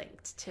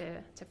linked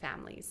to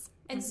families.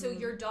 And so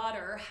your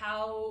daughter,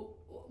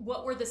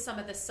 what were some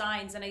of the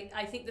signs? And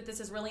I think that this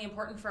is really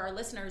important for our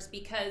listeners,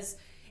 because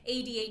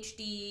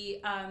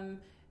ADHD,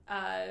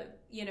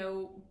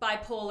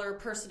 bipolar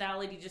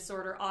personality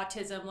disorder,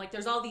 autism, like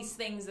there's all these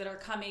things that are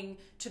coming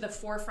to the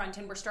forefront,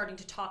 and we're starting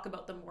to talk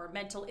about them more,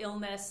 mental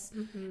illness.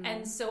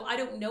 And so I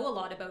don't know a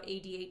lot about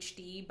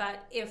ADHD,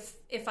 but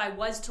if I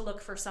was to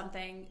look for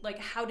something, like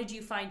how did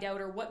you find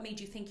out, or what made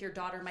you think your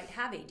daughter might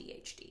have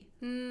ADHD?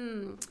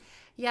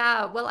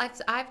 Yeah, well,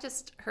 I've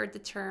just heard the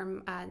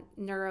term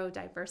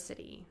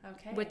neurodiversity,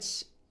 Okay.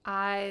 which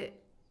I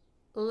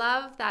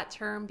love that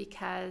term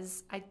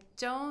because I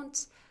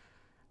don't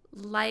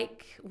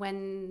like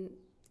when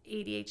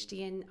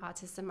ADHD and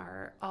autism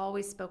are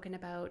always spoken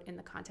about in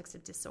the context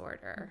of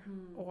disorder,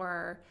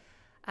 or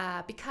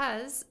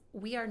because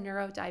we are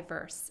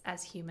neurodiverse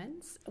as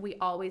humans. We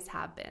always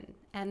have been.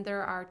 And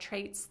there are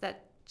traits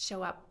that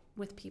show up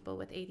with people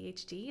with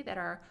ADHD that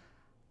are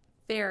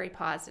very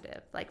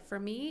positive. Like for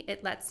me,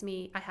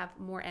 I have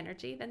more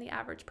energy than the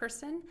average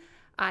person.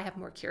 I have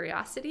more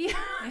curiosity,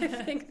 I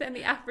think, than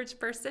the average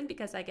person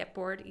because I get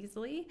bored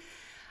easily.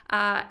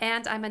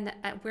 And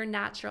we're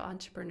natural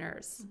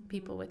entrepreneurs,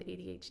 people with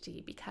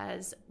ADHD,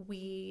 because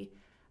we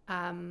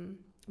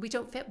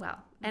don't fit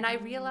well. And I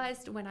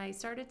realized when I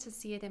started to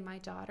see it in my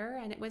daughter,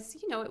 and it was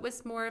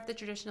more of the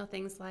traditional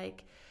things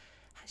like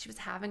she was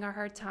having a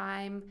hard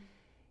time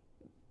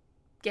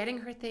getting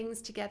her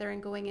things together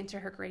and going into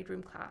her grade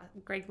 1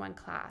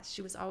 class.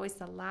 She was always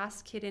the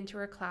last kid into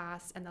her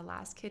class and the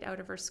last kid out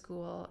of her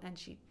school, and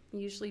she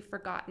usually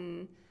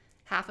forgotten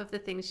half of the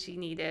things she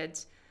needed.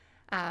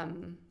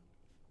 And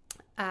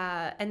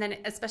then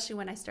especially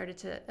when I started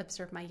to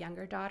observe my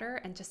younger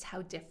daughter and just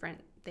how different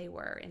they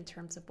were in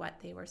terms of what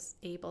they were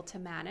able to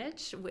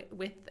manage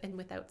with and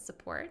without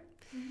support.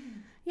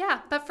 Yeah,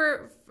 but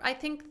I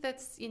think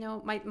that's,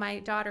 my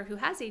daughter who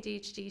has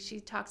ADHD, she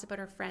talks about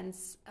her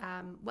friends.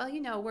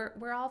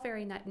 We're all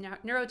very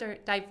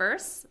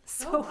neurodiverse,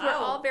 so we're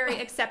all very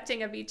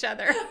accepting of each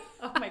other.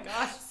 Oh my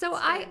gosh. So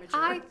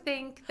I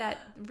think that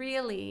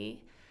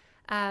really,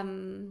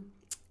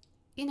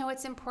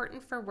 it's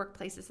important for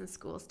workplaces and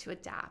schools to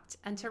adapt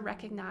and to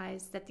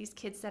recognize that these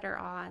kids that are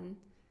on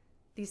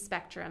these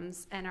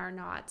spectrums and are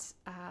not,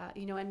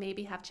 and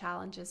maybe have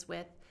challenges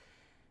with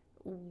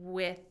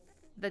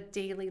the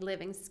daily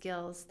living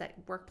skills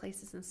that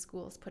workplaces and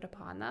schools put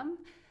upon them,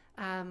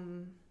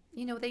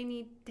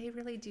 they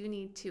really do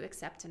need to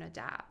accept and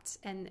adapt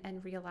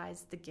and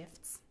realize the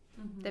gifts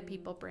that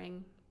people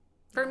bring.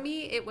 For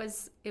me, it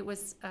was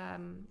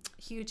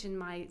huge in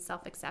my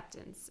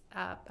self-acceptance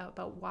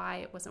about why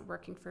it wasn't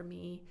working for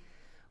me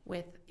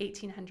with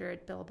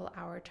 1,800 billable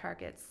hour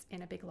targets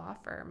in a big law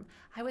firm.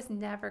 I was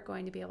never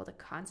going to be able to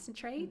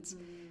concentrate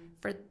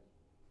for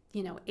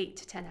 8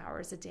 to 10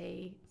 hours a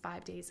day,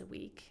 5 days a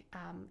week,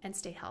 and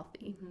stay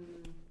healthy.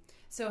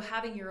 So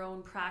having your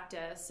own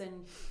practice,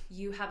 and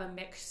you have a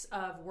mix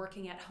of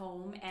working at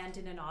home and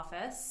in an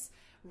office,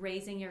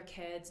 raising your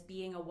kids,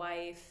 being a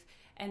wife.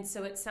 And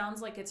so it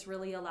sounds like it's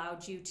really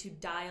allowed you to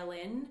dial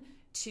in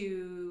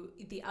to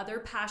the other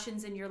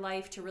passions in your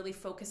life, to really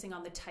focusing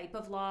on the type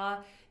of law,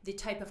 the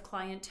type of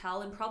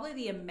clientele, and probably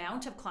the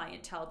amount of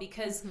clientele.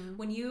 Because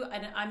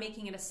and I'm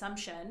making an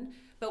assumption,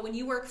 but when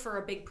you work for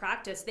a big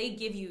practice, they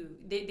give you,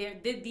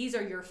 these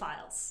are your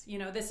files.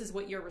 This is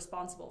what you're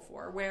responsible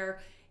for. Where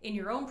in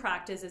your own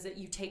practice is that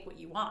you take what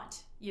you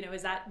want.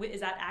 Is that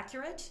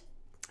accurate?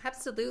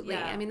 Absolutely.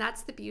 Yeah. I mean,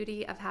 that's the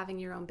beauty of having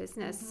your own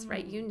business,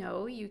 right?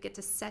 You get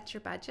to set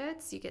your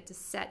budgets, you get to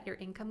set your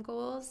income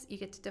goals, you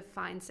get to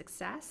define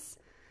success.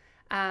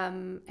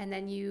 And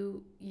then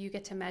you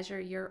get to measure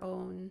your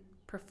own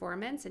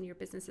performance and your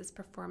business's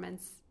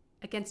performance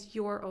against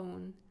your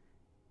own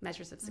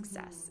measures of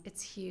success.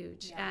 It's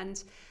huge. Yeah.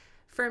 And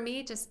for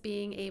me, just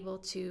being able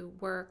to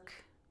work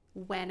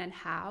when and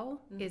how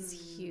is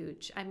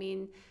huge. I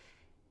mean,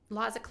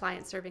 law is a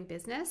client-serving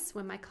business.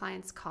 When my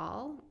clients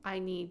call, I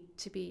need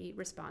to be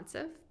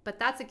responsive. But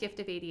that's a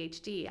gift of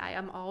ADHD. I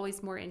am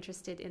always more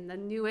interested in the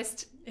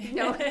newest thing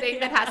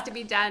that has to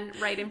be done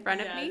right in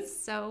front of me.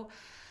 So,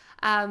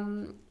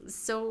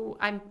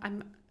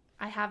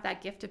 I have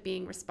that gift of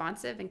being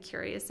responsive and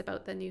curious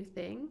about the new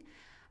thing.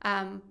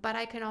 But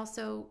I can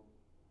also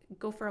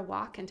go for a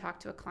walk and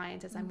talk to a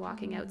client as I'm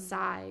walking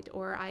outside,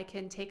 or I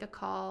can take a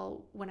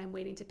call when I'm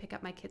waiting to pick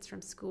up my kids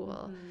from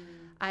school.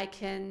 I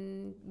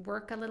can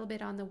work a little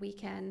bit on the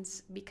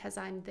weekends because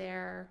I'm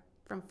there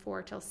from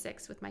 4 till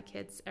 6 with my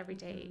kids every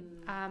day.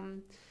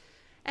 And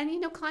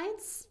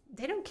clients,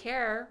 they don't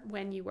care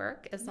when you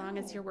work as long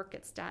as your work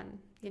gets done.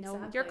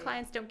 Your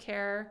clients don't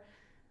care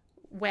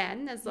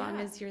when, as long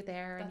as you're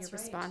there and you're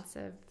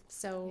responsive.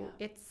 So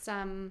it's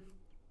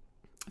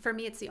for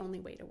me, it's the only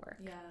way to work.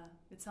 Yeah,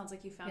 it sounds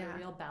like you found a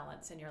real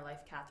balance in your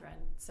life, Catherine.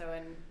 So,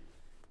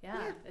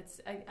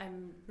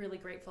 I'm really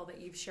grateful that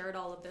you've shared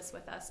all of this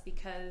with us,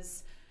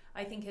 because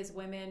I think as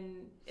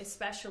women,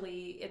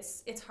 especially,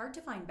 it's hard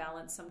to find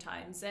balance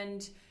sometimes.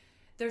 And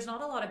there's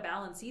not a lot of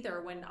balance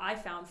either. When I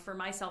found for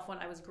myself when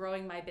I was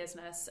growing my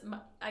business,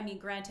 I mean,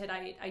 granted,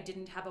 I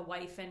didn't have a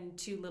wife and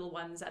 2 little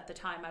ones at the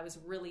time. I was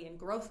really in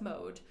growth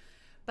mode.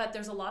 But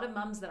there's a lot of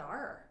moms that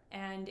are,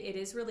 and it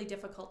is really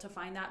difficult to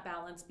find that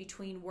balance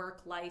between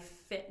work, life,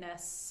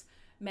 fitness,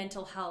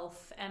 mental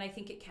health, and I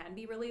think it can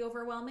be really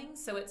overwhelming.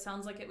 So it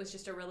sounds like it was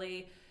just a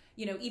really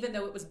even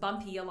though it was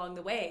bumpy along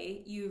the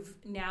way, you've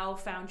now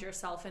found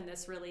yourself in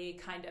this really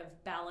kind of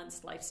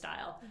balanced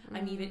lifestyle. Mm-hmm.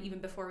 I mean, even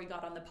before we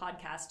got on the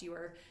podcast, you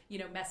were,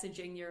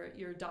 messaging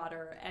your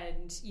daughter,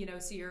 and,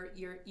 so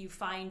you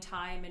find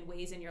time and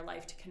ways in your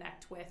life to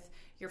connect with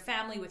your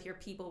family, with your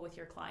people, with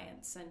your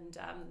clients. And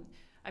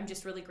I'm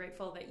just really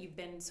grateful that you've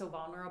been so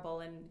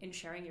vulnerable in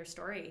sharing your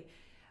story.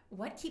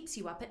 What keeps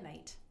you up at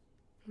night?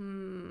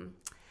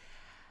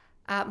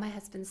 My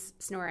husband's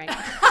snoring.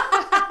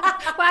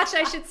 Well, actually,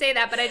 I should say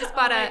that, but I just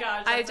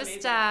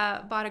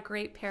bought bought a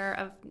great pair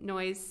of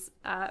noise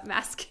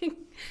masking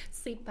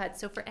sleep buds.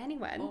 So for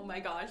anyone, oh my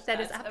gosh, that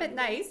is up at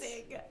night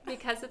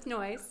because of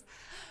noise,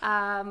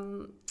 I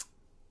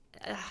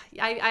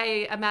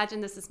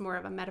imagine this is more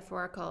of a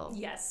metaphorical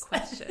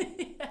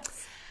question.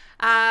 Yes.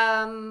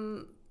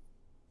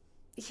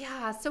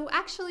 Yeah. So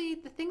actually,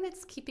 the thing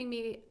that's keeping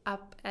me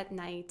up at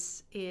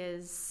night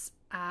is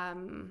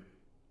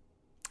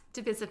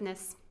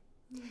divisiveness.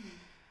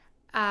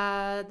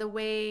 The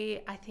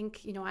way I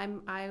think,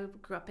 I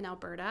grew up in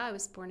Alberta. I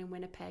was born in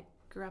Winnipeg,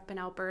 grew up in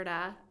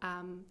Alberta,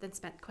 then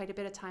spent quite a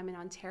bit of time in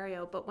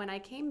Ontario. But when I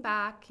came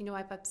back,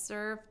 I've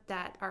observed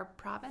that our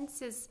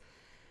province is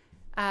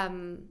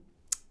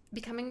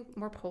becoming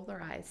more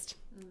polarized.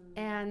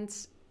 And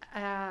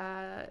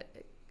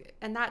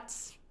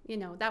that's,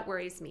 that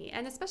worries me.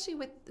 And especially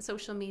with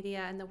social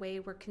media and the way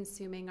we're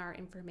consuming our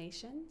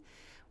information,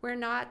 we're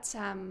not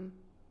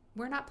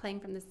playing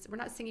from this. We're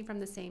not singing from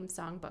the same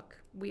songbook.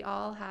 We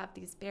all have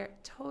these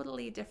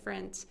totally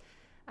different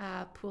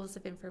pools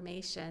of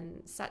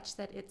information, such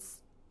that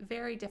it's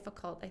very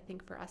difficult, I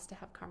think, for us to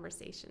have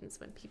conversations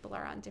when people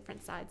are on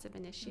different sides of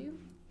an issue.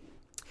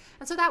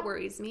 And so that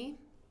worries me.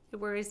 It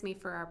worries me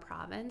for our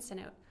province, and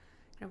it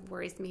kind of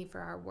worries me for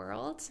our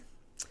world.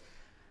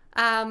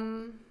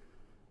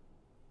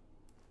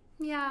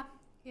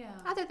 Yeah.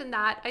 Other than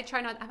that,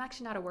 I'm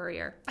actually not a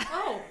worrier.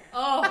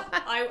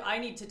 I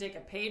need to take a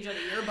page out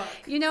of your book.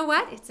 You know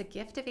what? It's a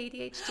gift of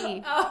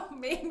ADHD.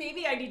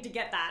 Maybe I need to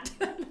get that.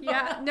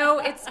 Yeah, no,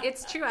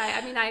 it's true.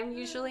 I'm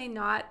usually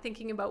not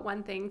thinking about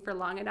one thing for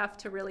long enough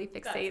to really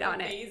fixate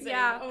on it.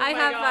 Yeah. Oh my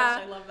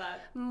gosh, I love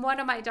that.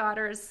 One of my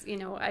daughters,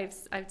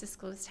 I've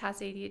disclosed has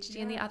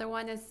ADHD, and the other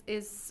one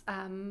is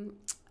a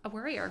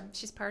worrier.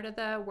 She's part of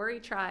the worry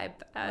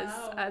tribe,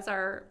 as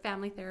our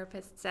family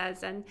therapist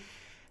says, and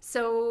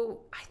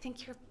so I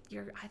think you're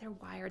either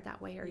wired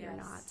that way or you're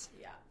not.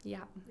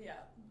 Yeah.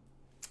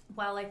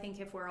 Well, I think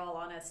if we're all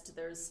honest,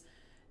 there's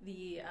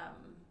the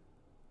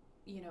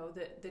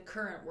the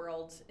current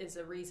world is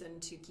a reason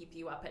to keep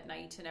you up at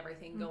night and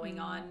everything going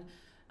on.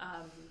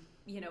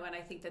 And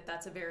I think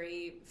that's a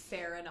very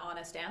fair and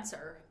honest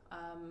answer.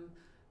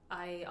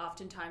 I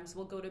oftentimes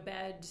will go to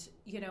bed,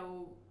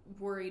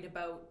 worried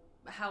about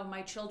how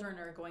my children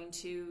are going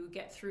to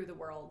get through the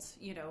world,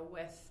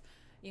 with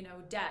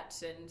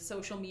debt and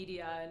social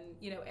media and,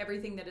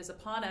 everything that is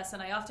upon us.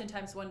 And I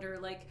oftentimes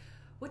wonder,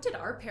 what did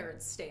our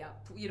parents stay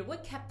up?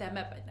 What kept them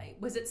up at night?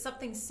 Was it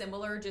something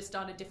similar, just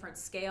on a different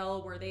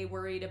scale? Were they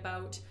worried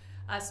about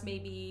us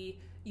maybe,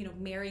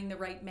 marrying the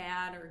right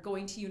man or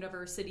going to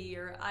university?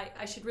 Or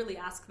I should really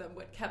ask them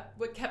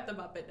what kept them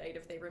up at night,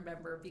 if they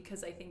remember,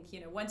 because I think,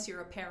 once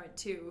you're a parent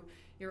too,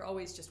 you're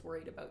always just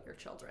worried about your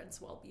children's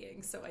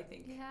well-being. So I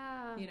think,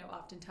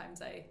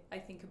 oftentimes I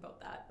think about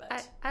that.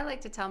 But I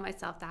like to tell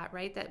myself that,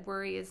 right? That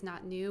worry is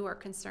not new or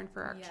concern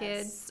for our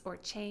kids or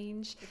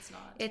change. It's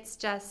not. It's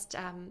just,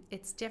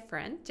 it's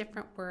different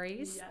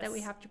worries that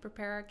we have to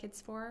prepare our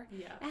kids for.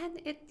 Yeah.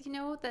 And it,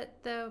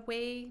 that the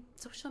way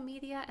social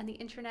media and the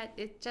internet,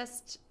 it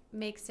just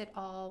makes it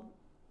all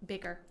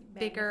bigger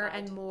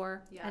and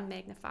more and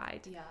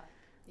magnified.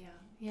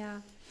 Yeah.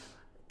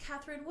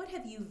 Catherine, what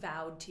have you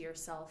vowed to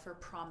yourself or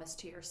promised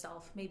to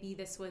yourself? Maybe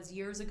this was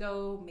years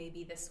ago,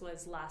 maybe this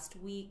was last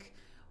week.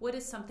 What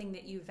is something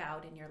that you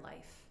vowed in your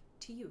life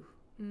to you?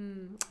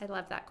 I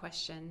love that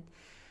question.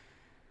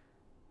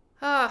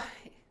 I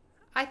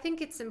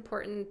think it's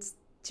important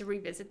to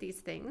revisit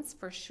these things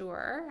for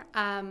sure.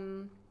 I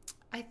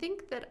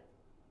think that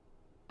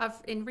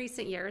in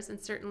recent years, and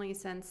certainly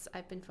since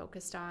I've been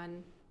focused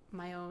on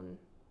my own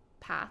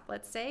path,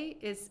 let's say,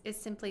 is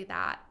simply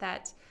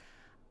that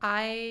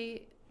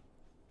I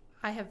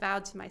have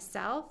vowed to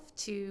myself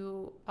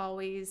to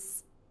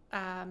always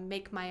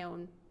make my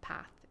own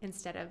path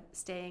instead of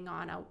staying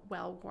on a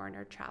well-worn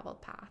or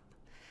traveled path.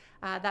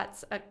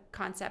 That's a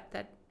concept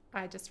that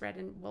I just read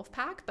in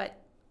Wolfpack,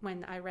 but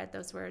when I read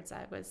those words,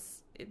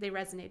 they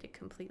resonated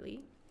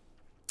completely.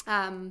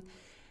 And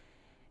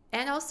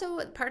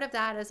also part of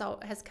that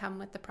has come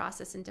with the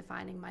process in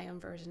defining my own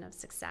version of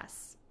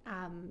success.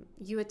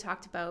 You had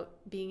talked about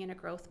being in a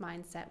growth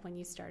mindset when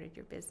you started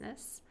your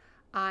business.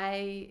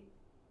 I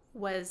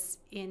was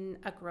in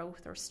a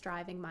growth or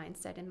striving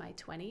mindset in my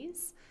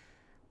 20s,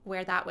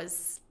 where that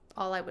was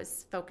all I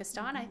was focused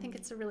on. I think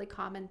it's a really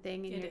common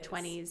thing in your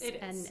 20s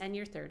and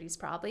your 30s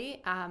probably.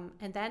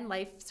 And then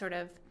life sort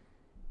of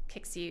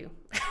kicks you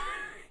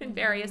in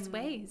various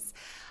ways.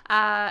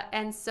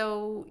 And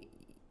so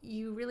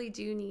you really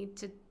do need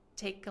to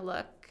take a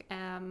look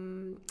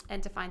and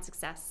define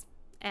success.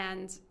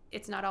 And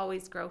it's not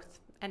always growth,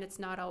 and it's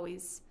not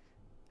always,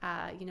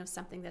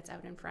 something that's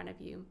out in front of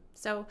you.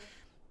 So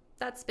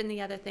that's been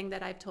the other thing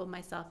that I've told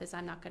myself is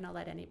I'm not going to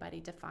let anybody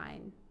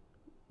define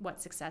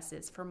what success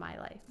is for my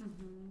life.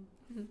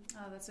 Mm-hmm. Mm-hmm.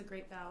 Oh, that's a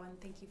great vow, and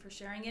thank you for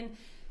sharing. And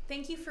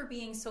thank you for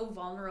being so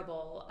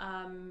vulnerable.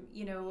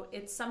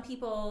 It's some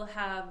people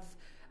have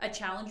a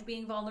challenge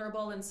being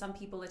vulnerable, and some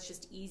people it's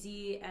just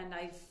easy. And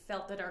I've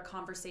felt that our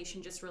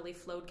conversation just really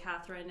flowed,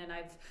 Catherine, and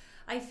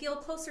I feel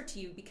closer to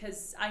you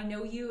because I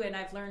know you and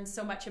I've learned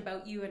so much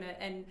about you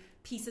and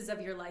pieces of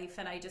your life.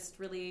 And I just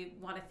really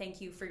want to thank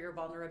you for your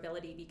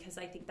vulnerability, because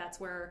I think that's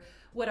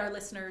what our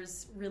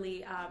listeners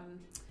really,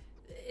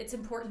 it's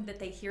important that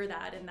they hear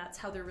that, and that's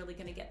how they're really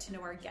going to get to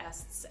know our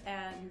guests.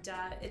 And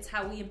it's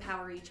how we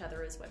empower each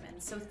other as women.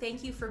 So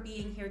thank you for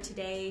being here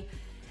today.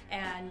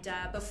 And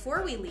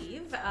before we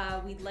leave,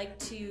 we'd like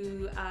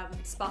to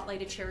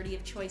spotlight a charity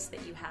of choice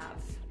that you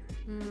have.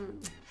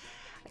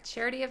 A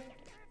charity of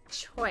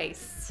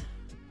choice.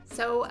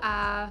 So,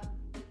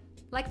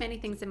 like many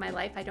things in my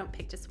life, I don't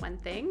pick just one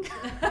thing.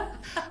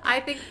 I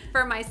think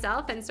for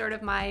myself and sort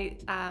of my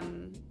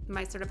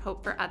sort of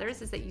hope for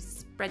others is that you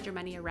spread your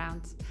money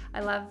around.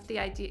 I love the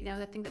idea,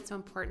 the thing that's so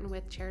important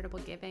with charitable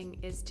giving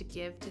is to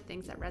give to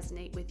things that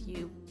resonate with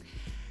you.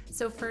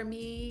 So for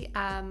me,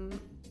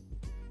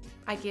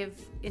 I give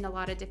in a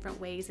lot of different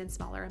ways in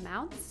smaller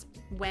amounts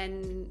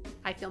when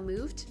I feel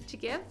moved to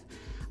give.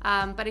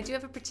 But I do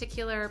have a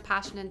particular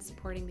passion in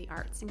supporting the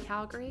arts in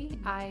Calgary.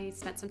 I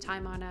spent some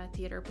time on a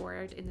theater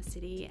board in the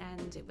city,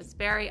 and it was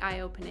very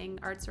eye-opening.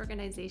 Arts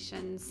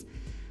organizations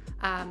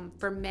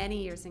for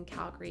many years in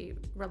Calgary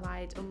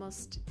relied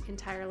almost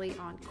entirely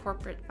on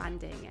corporate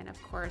funding. And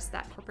of course,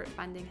 that corporate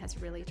funding has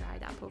really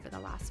dried up over the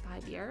last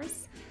 5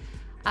 years.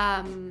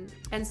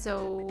 And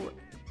so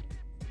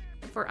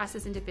for us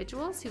as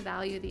individuals who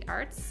value the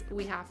arts,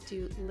 we have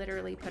to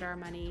literally put our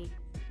money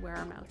where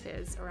our mouth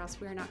is, or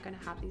else we're not going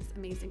to have these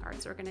amazing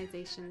arts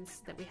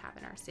organizations that we have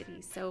in our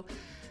city. So,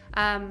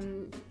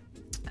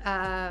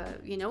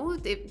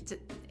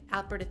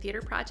 Alberta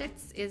Theatre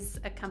Projects is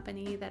a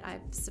company that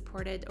I've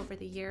supported over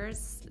the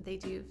years.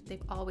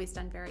 They've always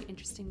done very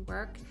interesting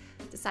work,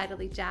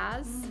 decidedly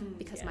jazz,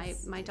 because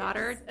yes, my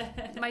daughter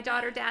my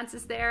daughter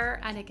dances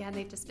there, and again,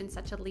 they've just been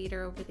such a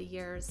leader over the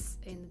years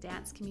in the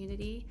dance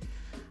community.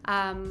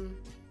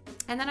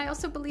 And then I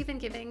also believe in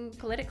giving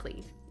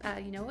politically.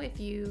 If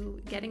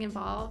you getting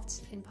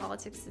involved in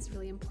politics is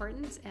really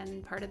important,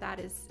 and part of that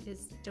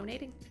is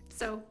donating.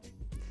 So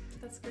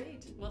that's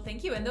great. Well,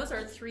 thank you. And those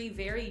are 3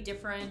 very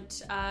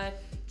different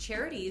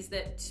charities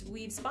that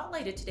we've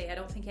spotlighted today. I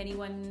don't think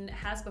anyone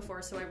has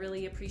before, so I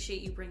really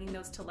appreciate you bringing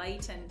those to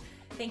light. And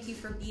thank you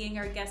for being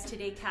our guest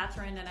today,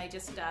 Catherine. And I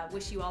just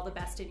wish you all the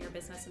best in your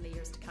business in the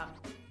years to come.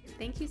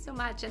 Thank you so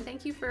much. And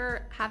thank you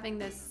for having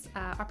this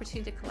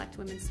opportunity to collect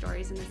women's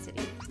stories in the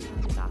city.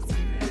 It was awesome.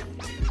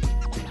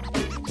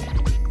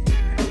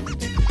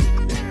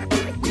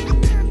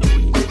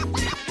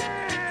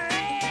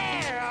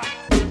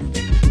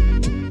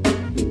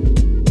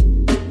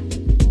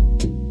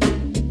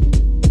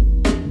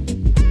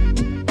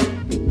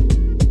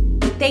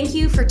 Thank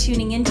you for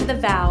tuning into The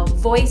Vow,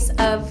 Voice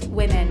of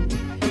Women.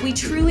 We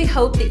truly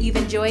hope that you've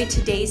enjoyed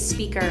today's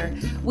speaker.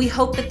 We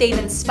hope that they've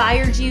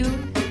inspired you,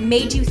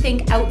 made you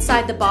think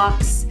outside the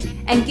box,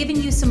 and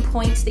given you some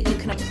points that you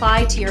can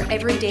apply to your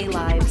everyday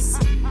lives.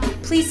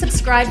 Please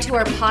subscribe to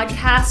our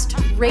podcast,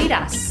 rate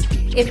us.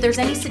 If there's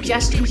any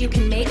suggestions you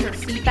can make or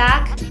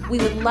feedback, we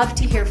would love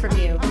to hear from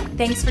you.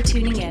 Thanks for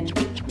tuning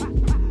in.